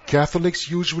 but Catholics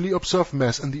usually observe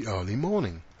Mass in the early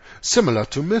morning, similar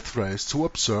to Mithraists who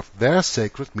observe their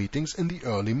sacred meetings in the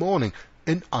early morning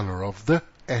in honor of the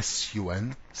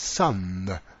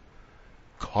sun.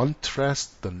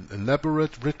 Contrast the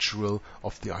elaborate ritual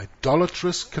of the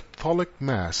idolatrous Catholic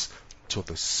Mass to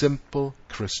the simple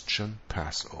Christian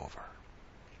Passover.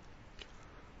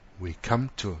 We come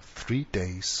to 3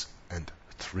 days and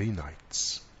 3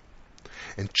 nights.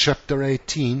 In chapter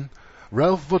 18,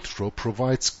 Ralph Woodrow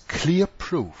provides clear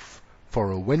proof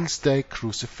for a Wednesday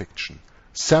crucifixion,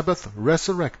 Sabbath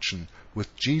resurrection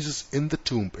with Jesus in the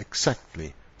tomb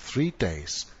exactly 3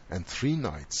 days and 3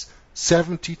 nights,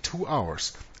 72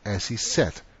 hours, as he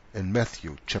said in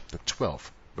Matthew chapter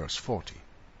 12, verse 40.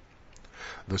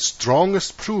 The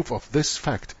strongest proof of this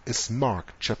fact is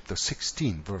Mark chapter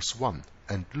 16, verse 1,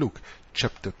 and Luke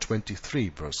chapter 23,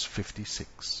 verse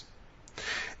 56.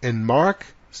 In Mark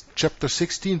chapter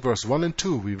 16, verse 1 and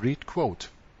 2, we read, quote,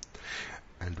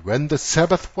 "And when the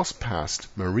Sabbath was past,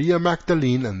 Maria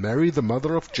Magdalene and Mary the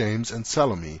mother of James and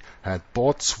Salome had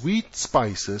bought sweet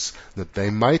spices that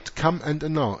they might come and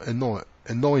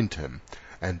anoint him.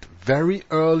 And very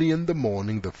early in the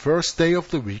morning, the first day of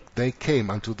the week, they came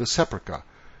unto the sepulchre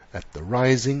at the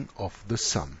rising of the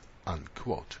sun."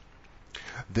 Unquote.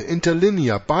 The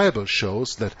interlinear Bible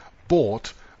shows that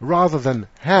bought rather than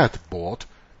had bought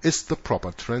is the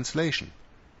proper translation.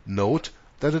 Note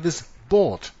that it is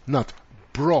bought, not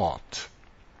brought.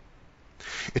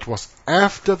 It was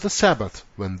after the Sabbath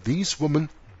when these women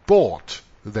bought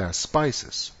their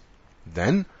spices.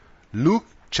 Then Luke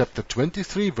chapter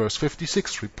 23 verse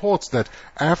 56 reports that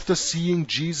after seeing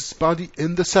Jesus' body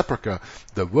in the sepulchre,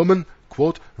 the woman,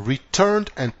 quote, returned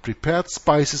and prepared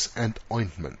spices and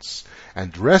ointments,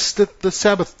 and rested the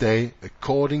Sabbath day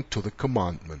according to the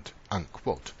commandment,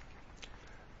 unquote.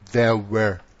 There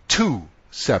were two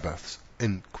Sabbaths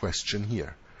in question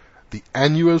here. The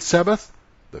annual Sabbath,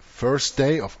 the first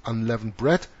day of unleavened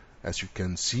bread, as you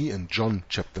can see in John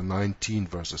chapter 19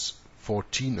 verses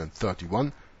 14 and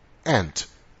 31, and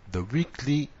the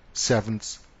weekly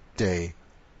seventh-day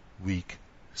week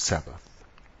Sabbath.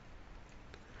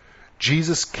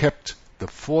 Jesus kept the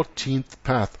 14th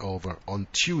Passover on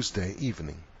Tuesday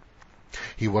evening.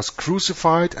 He was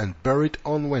crucified and buried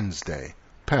on Wednesday,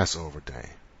 Passover day.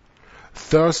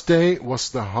 Thursday was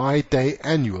the high day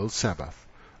annual Sabbath.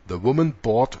 The woman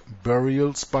bought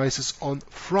burial spices on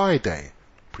Friday,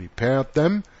 prepared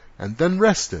them, and then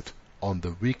rested on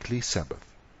the weekly Sabbath.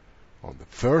 On the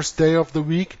first day of the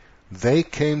week, they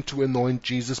came to anoint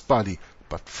Jesus' body,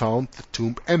 but found the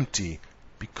tomb empty,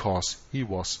 because he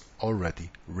was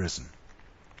already risen.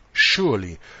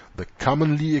 Surely the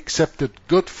commonly accepted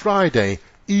Good Friday,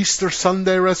 Easter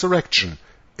Sunday resurrection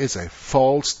is a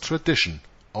false tradition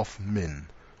of men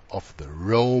of the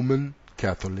Roman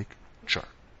Catholic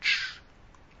Church.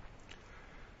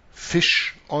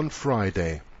 Fish on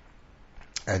Friday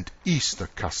and Easter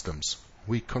customs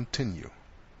we continue.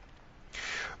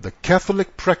 The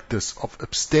Catholic practice of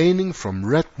abstaining from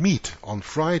red meat on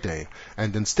Friday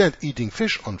and instead eating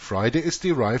fish on Friday is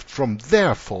derived from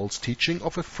their false teaching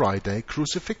of a Friday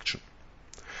crucifixion.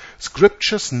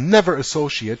 Scriptures never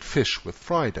associate fish with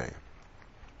Friday.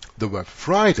 The word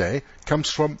Friday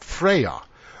comes from Freya,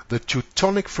 the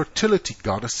Teutonic fertility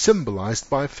goddess symbolized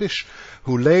by fish,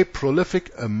 who lay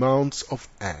prolific amounts of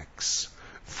eggs.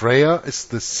 Freya is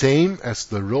the same as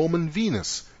the Roman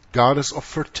Venus, goddess of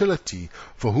fertility,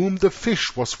 for whom the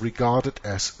fish was regarded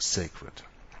as sacred.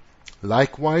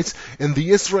 Likewise, in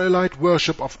the Israelite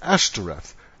worship of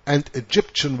Ashtoreth and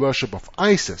Egyptian worship of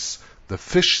Isis, the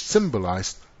fish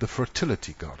symbolized the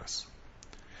fertility goddess.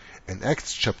 In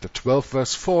Acts chapter 12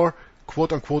 verse 4,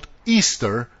 quote-unquote,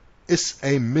 Easter is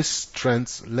a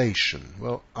mistranslation.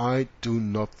 Well, I do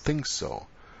not think so.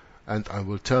 And I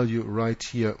will tell you right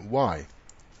here why.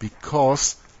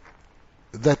 Because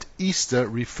that Easter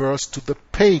refers to the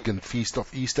pagan feast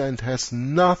of Easter and has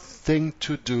nothing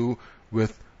to do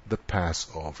with the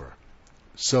Passover.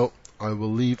 So I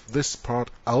will leave this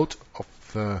part out of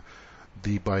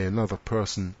the by another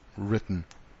person written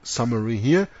summary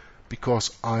here,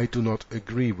 because I do not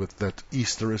agree with that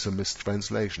Easter is a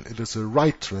mistranslation. It is a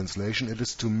right translation. It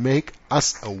is to make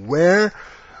us aware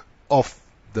of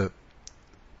the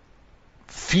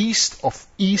feast of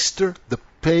Easter the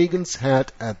pagans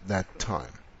had at that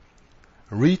time.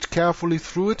 Read carefully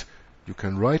through it. You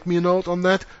can write me a note on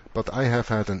that, but I have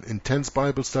had an intense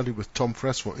Bible study with Tom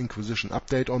Fress for Inquisition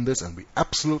Update on this, and we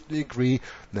absolutely agree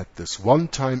that this one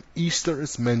time Easter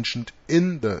is mentioned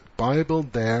in the Bible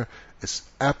there is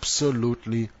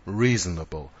absolutely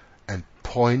reasonable and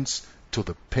points to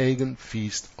the pagan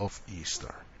feast of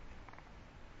Easter.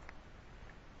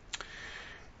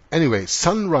 Anyway,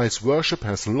 sunrise worship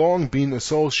has long been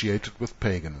associated with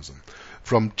paganism.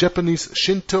 From Japanese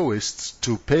Shintoists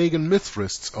to pagan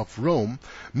Mithrists of Rome,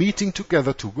 meeting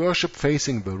together to worship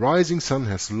facing the rising sun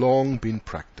has long been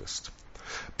practiced.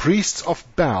 Priests of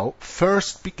Baal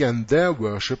first began their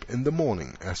worship in the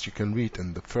morning, as you can read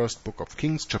in the first book of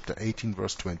Kings, chapter 18,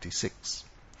 verse 26.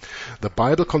 The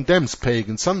Bible condemns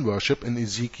pagan sun worship in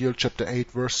Ezekiel chapter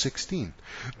 8, verse 16.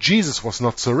 Jesus was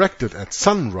not resurrected at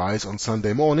sunrise on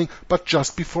Sunday morning, but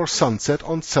just before sunset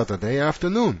on Saturday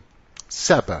afternoon,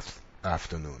 Sabbath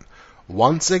afternoon.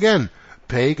 Once again,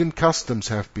 pagan customs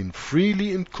have been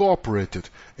freely incorporated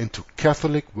into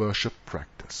Catholic worship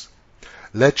practice.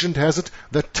 Legend has it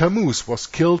that Tammuz was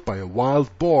killed by a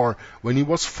wild boar when he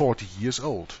was 40 years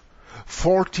old.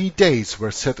 40 days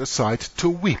were set aside to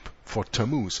weep for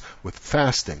Tammuz with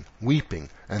fasting, weeping,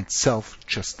 and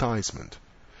self-chastisement.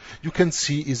 You can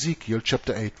see Ezekiel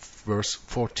chapter 8 verse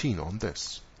 14 on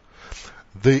this.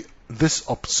 This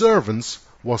observance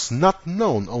was not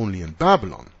known only in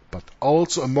Babylon, but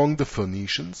also among the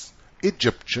Phoenicians,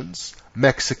 Egyptians,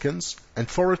 Mexicans, and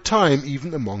for a time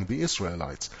even among the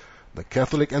Israelites. The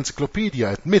Catholic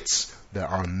Encyclopedia admits there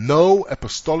are no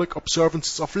apostolic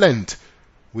observances of Lent,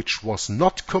 which was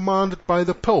not commanded by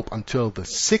the Pope until the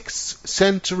 6th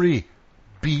century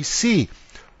BC,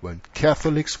 when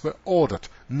Catholics were ordered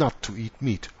not to eat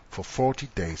meat for 40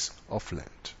 days of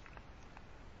Lent.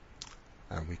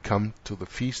 And we come to the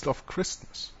Feast of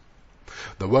Christmas.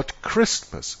 The word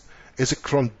Christmas is a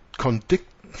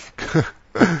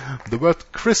the word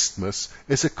Christmas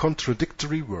is a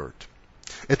contradictory word.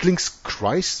 It links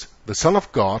Christ, the Son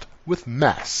of God, with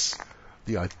Mass,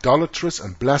 the idolatrous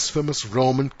and blasphemous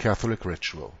Roman Catholic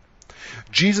ritual.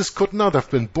 Jesus could not have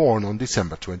been born on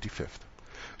December 25th.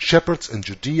 Shepherds in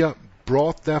Judea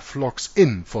brought their flocks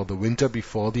in for the winter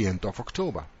before the end of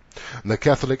October. The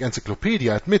Catholic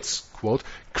Encyclopedia admits, quote,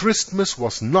 Christmas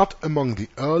was not among the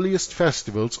earliest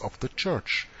festivals of the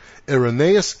Church.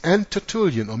 Irenaeus and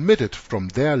Tertullian omitted from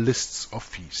their lists of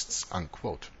feasts,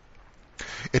 unquote.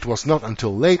 It was not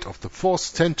until late of the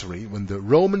 4th century when the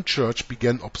Roman Church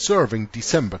began observing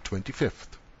December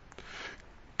 25th.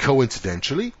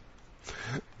 Coincidentally,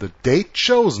 the date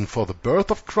chosen for the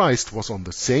birth of Christ was on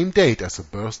the same date as the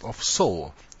birth of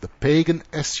Sol, the pagan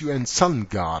sun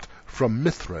god from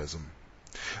Mithraism.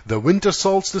 The winter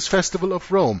solstice festival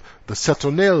of Rome, the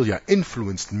Saturnalia,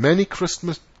 influenced many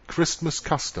Christmas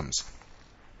customs,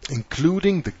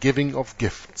 including the giving of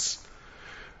gifts.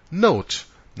 Note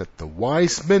that the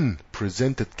wise men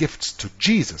presented gifts to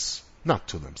Jesus, not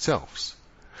to themselves.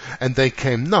 And they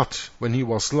came not when he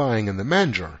was lying in the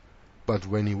manger, but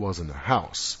when he was in a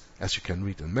house, as you can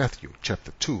read in Matthew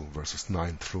chapter 2, verses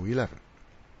 9 through 11.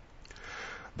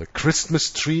 The Christmas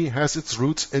tree has its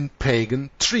roots in pagan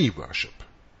tree worship.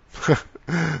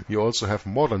 You also have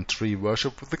modern tree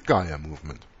worship with the Gaia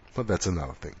movement, but that's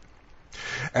another thing.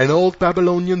 An old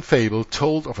Babylonian fable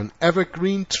told of an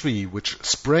evergreen tree which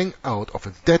sprang out of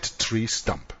a dead tree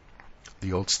stump.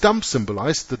 The old stump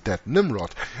symbolized the dead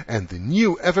Nimrod, and the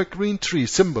new evergreen tree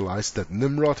symbolized that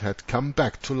Nimrod had come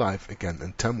back to life again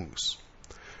in Tammuz.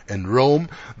 In Rome,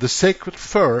 the sacred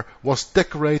fir was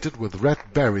decorated with red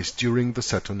berries during the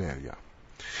Saturnalia.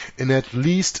 In at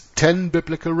least 10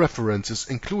 biblical references,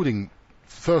 including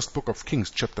First Book of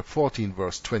Kings, chapter 14,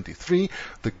 verse 23,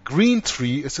 the green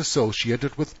tree is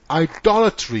associated with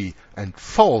idolatry and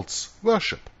false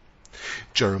worship.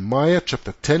 Jeremiah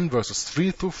chapter 10, verses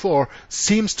 3 through 4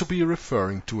 seems to be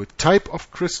referring to a type of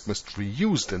Christmas tree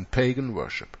used in pagan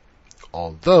worship.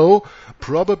 Although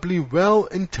probably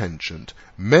well-intentioned,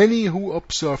 many who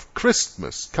observe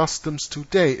Christmas customs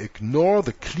today ignore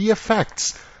the clear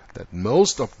facts that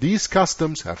most of these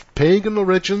customs have pagan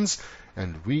origins,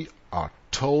 and we are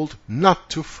told not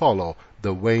to follow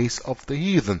the ways of the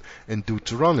heathen in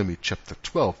Deuteronomy chapter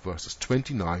 12, verses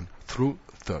 29 through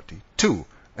 32.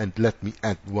 And let me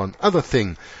add one other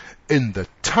thing. In the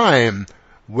time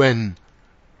when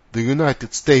the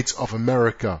United States of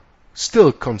America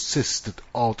still consisted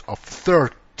out of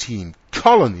 13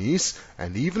 colonies,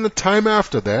 and even a time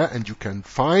after that, and you can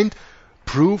find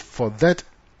proof for that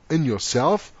in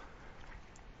yourself,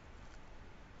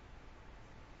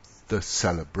 the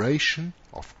celebration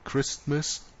of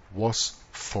Christmas was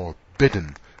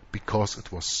forbidden because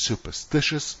it was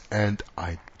superstitious and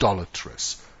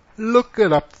idolatrous. Look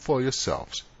it up for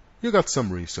yourselves. You got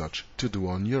some research to do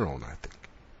on your own, I think.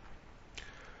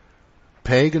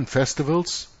 Pagan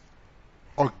festivals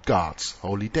or God's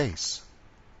holy days?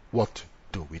 What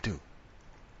do we do?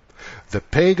 The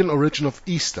pagan origin of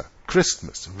Easter,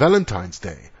 Christmas, Valentine's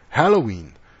Day,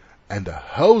 Halloween, and a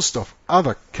host of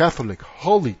other Catholic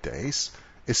holidays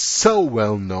is so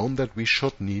well known that we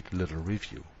should need little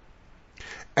review.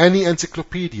 Any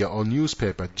encyclopedia or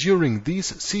newspaper during these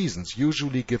seasons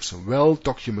usually gives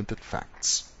well-documented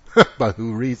facts. But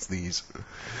who reads these?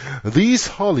 These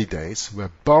holidays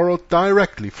were borrowed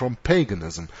directly from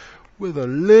paganism, with a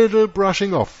little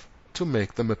brushing off to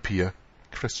make them appear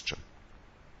Christian.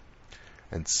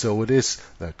 And so it is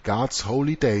that God's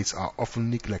holy days are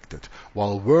often neglected,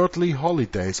 while worldly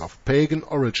holidays of pagan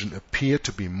origin appear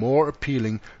to be more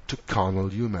appealing to carnal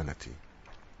humanity.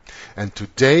 And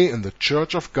today in the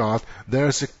Church of God there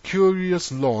is a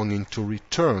curious longing to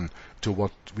return to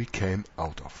what we came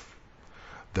out of.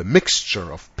 The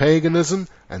mixture of paganism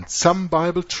and some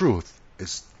Bible truth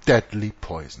is deadly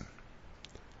poison.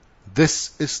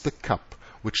 This is the cup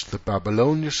which the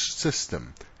Babylonian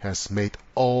system has made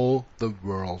all the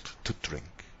world to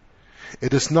drink.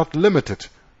 It is not limited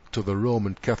to the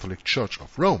Roman Catholic Church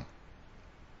of Rome,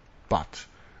 but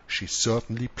she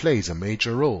certainly plays a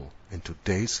major role in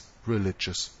today's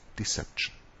religious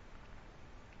deception.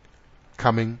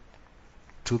 Coming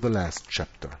to the last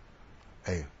chapter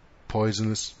a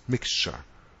poisonous mixture,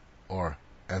 or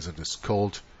as it is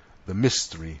called, the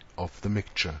mystery of the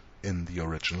mixture in the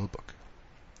original book.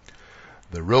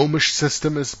 The Romish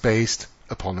system is based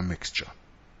upon a mixture.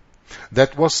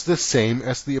 That was the same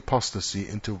as the apostasy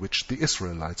into which the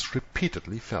Israelites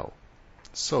repeatedly fell.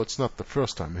 So it's not the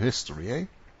first time in history, eh?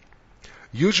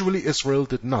 Usually Israel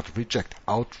did not reject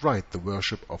outright the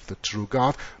worship of the true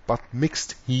God, but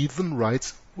mixed heathen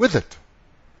rites with it,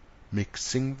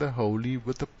 mixing the holy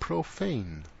with the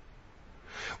profane.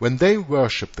 When they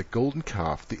worshipped the golden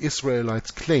calf, the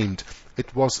Israelites claimed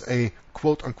it was a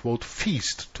quote-unquote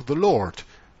feast to the Lord,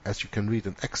 as you can read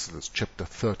in Exodus chapter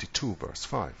 32, verse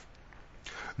 5.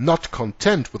 Not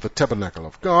content with the tabernacle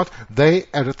of God, they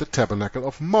added the tabernacle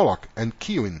of Moloch and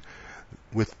Kewin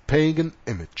with pagan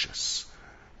images.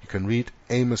 You can read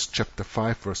Amos chapter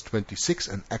 5, verse 26,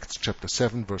 and Acts chapter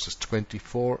 7, verses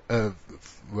 42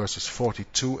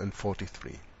 and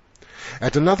 43.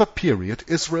 At another period,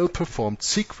 Israel performed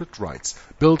secret rites,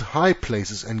 built high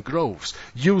places and groves,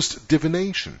 used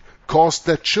divination, caused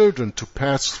their children to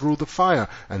pass through the fire,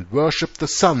 and worshipped the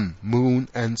sun, moon,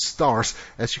 and stars,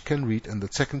 as you can read in the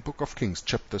second book of Kings,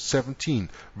 chapter 17,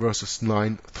 verses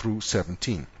 9 through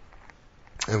 17.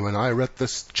 And when I read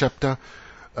this chapter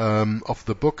of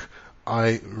the book,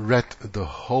 I read the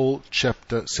whole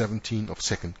chapter 17 of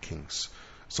 2 Kings.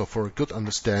 So for a good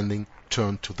understanding,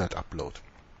 turn to that upload.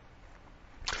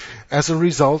 As a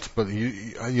result, but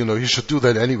you should do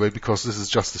that anyway, because this is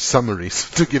just a summary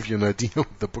to give you an idea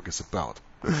what the book is about.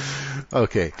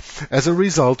 Okay. As a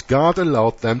result, God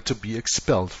allowed them to be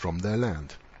expelled from their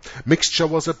land. Mixture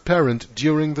was apparent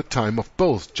during the time of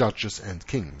both judges and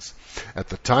kings. At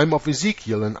the time of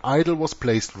Ezekiel, an idol was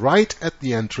placed right at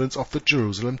the entrance of the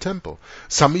Jerusalem temple.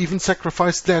 Some even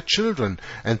sacrificed their children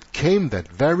and came that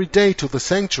very day to the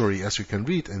sanctuary, as you can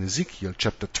read in Ezekiel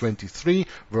chapter 23,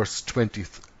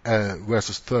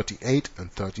 verses 38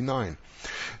 and 39.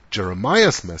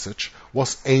 Jeremiah's message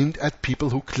was aimed at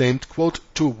people who claimed, quote,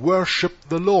 to worship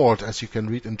the Lord, as you can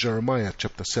read in Jeremiah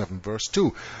chapter 7, verse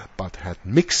 2, but had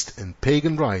mixed in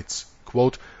pagan rites,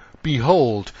 quote,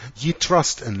 behold, ye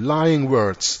trust in lying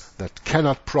words that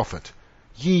cannot profit.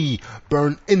 Ye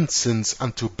burn incense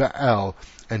unto Baal,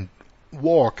 and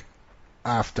walk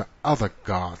after other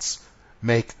gods,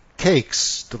 make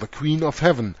cakes to the Queen of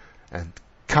Heaven, and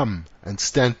come and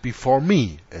stand before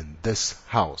me in this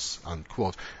house,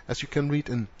 unquote, as you can read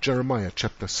in Jeremiah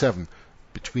chapter 7,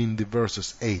 between the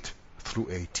verses 8 through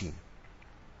 18.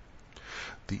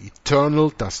 The Eternal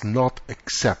does not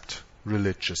accept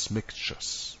religious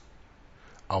mixtures.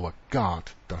 Our God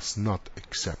does not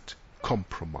accept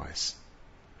compromise.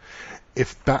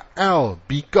 If Baal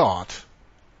be God,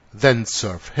 then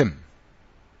serve him.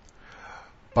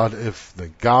 But if the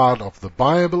God of the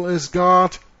Bible is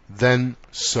God, then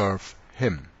serve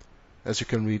him, as you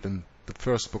can read in the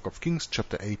first book of Kings,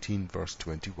 chapter 18, verse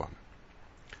 21.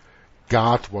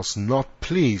 God was not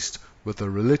pleased with the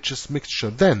religious mixture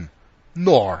then,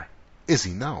 nor is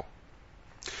he now.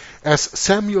 As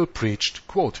Samuel preached,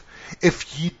 quote,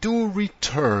 if ye do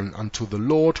return unto the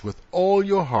Lord with all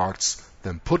your hearts,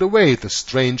 then put away the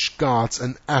strange gods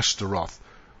and Ashtaroth,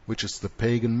 which is the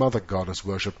pagan mother goddess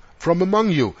worship, from among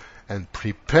you, and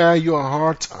prepare your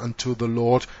hearts unto the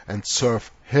Lord, and serve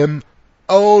him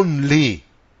only,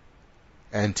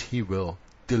 and he will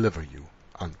deliver you,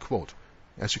 unquote,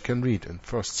 as you can read in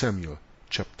 1 Samuel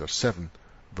chapter 7,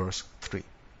 verse 3.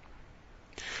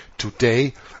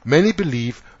 Today, many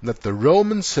believe that the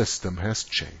Roman system has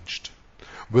changed.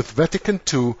 With Vatican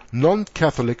II,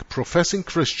 non-Catholic professing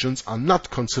Christians are not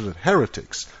considered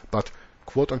heretics, but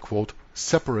quote-unquote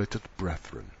separated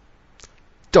brethren.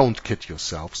 Don't kid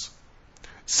yourselves.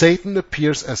 Satan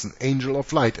appears as an angel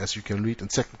of light, as you can read in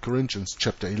 2 Corinthians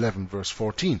chapter 11, verse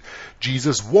 14.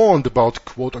 Jesus warned about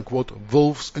quote-unquote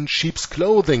wolves in sheep's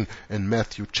clothing in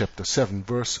Matthew chapter 7,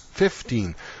 verse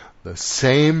 15. The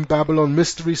same Babylon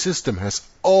mystery system has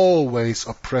always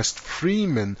oppressed free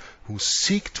men who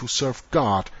seek to serve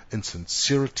God in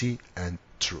sincerity and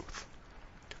truth.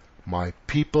 My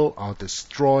people are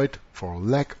destroyed for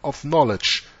lack of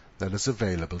knowledge that is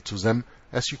available to them,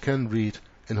 as you can read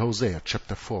in Hosea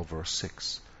chapter 4, verse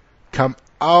 6. Come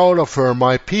out of her,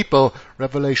 my people,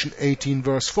 Revelation 18,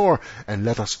 verse 4, and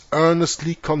let us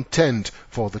earnestly contend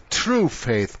for the true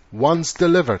faith once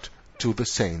delivered to the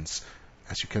saints,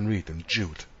 as you can read in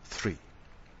Jude 3.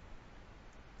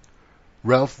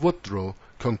 Ralph Woodrow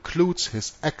concludes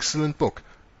his excellent book,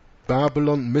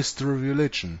 Babylon Mystery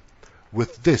Religion,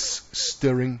 with this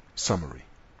stirring summary,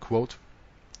 quote,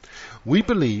 we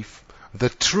believe the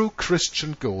true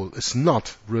Christian goal is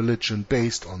not religion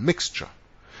based on mixture,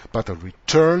 but a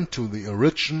return to the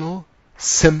original,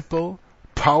 simple,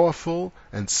 powerful,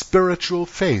 and spiritual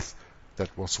faith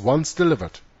that was once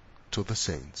delivered to the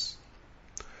saints.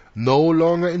 No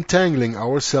longer entangling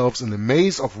ourselves in a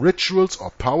maze of rituals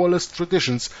or powerless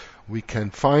traditions, we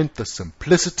can find the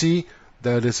simplicity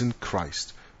that is in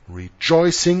Christ,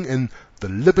 rejoicing in the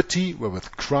liberty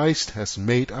wherewith Christ has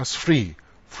made us free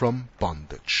from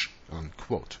bondage."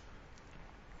 Unquote.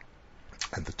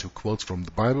 And the two quotes from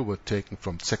the Bible were taken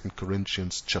from 2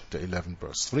 Corinthians chapter 11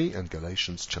 verse 3 and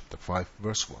Galatians chapter 5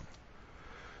 verse 1.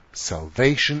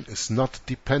 Salvation is not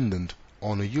dependent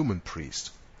on a human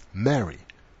priest, Mary,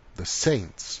 the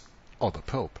saints, or the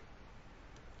Pope.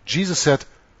 Jesus said,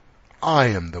 "I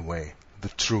am the way, the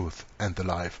truth, and the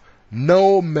life.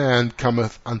 No man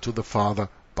cometh unto the Father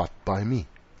but by me."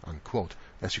 Unquote,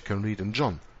 as you can read in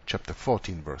John chapter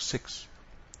 14 verse 6.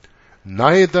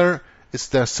 Neither is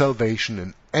there salvation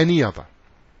in any other,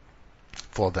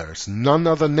 for there is none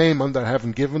other name under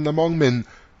heaven given among men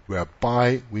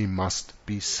whereby we must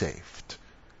be saved,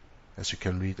 as you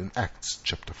can read in Acts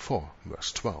chapter 4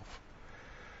 verse 12.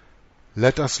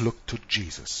 Let us look to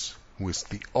Jesus, who is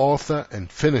the author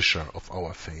and finisher of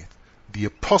our faith, the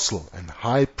apostle and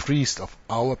high priest of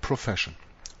our profession,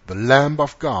 the Lamb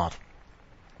of God,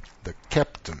 the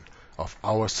captain of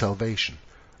our salvation,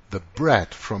 the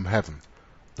bread from heaven,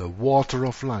 the water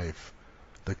of life,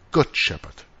 the good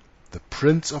shepherd, the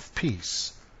Prince of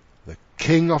Peace, the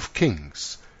King of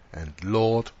kings, and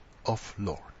Lord of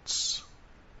lords.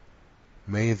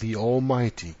 May the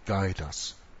Almighty guide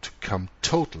us to come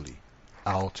totally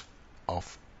out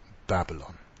of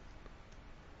Babylon.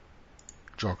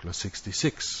 Joggler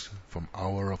 66 from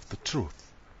Hour of the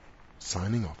Truth,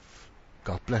 signing off.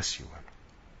 God bless you and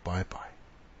bye-bye.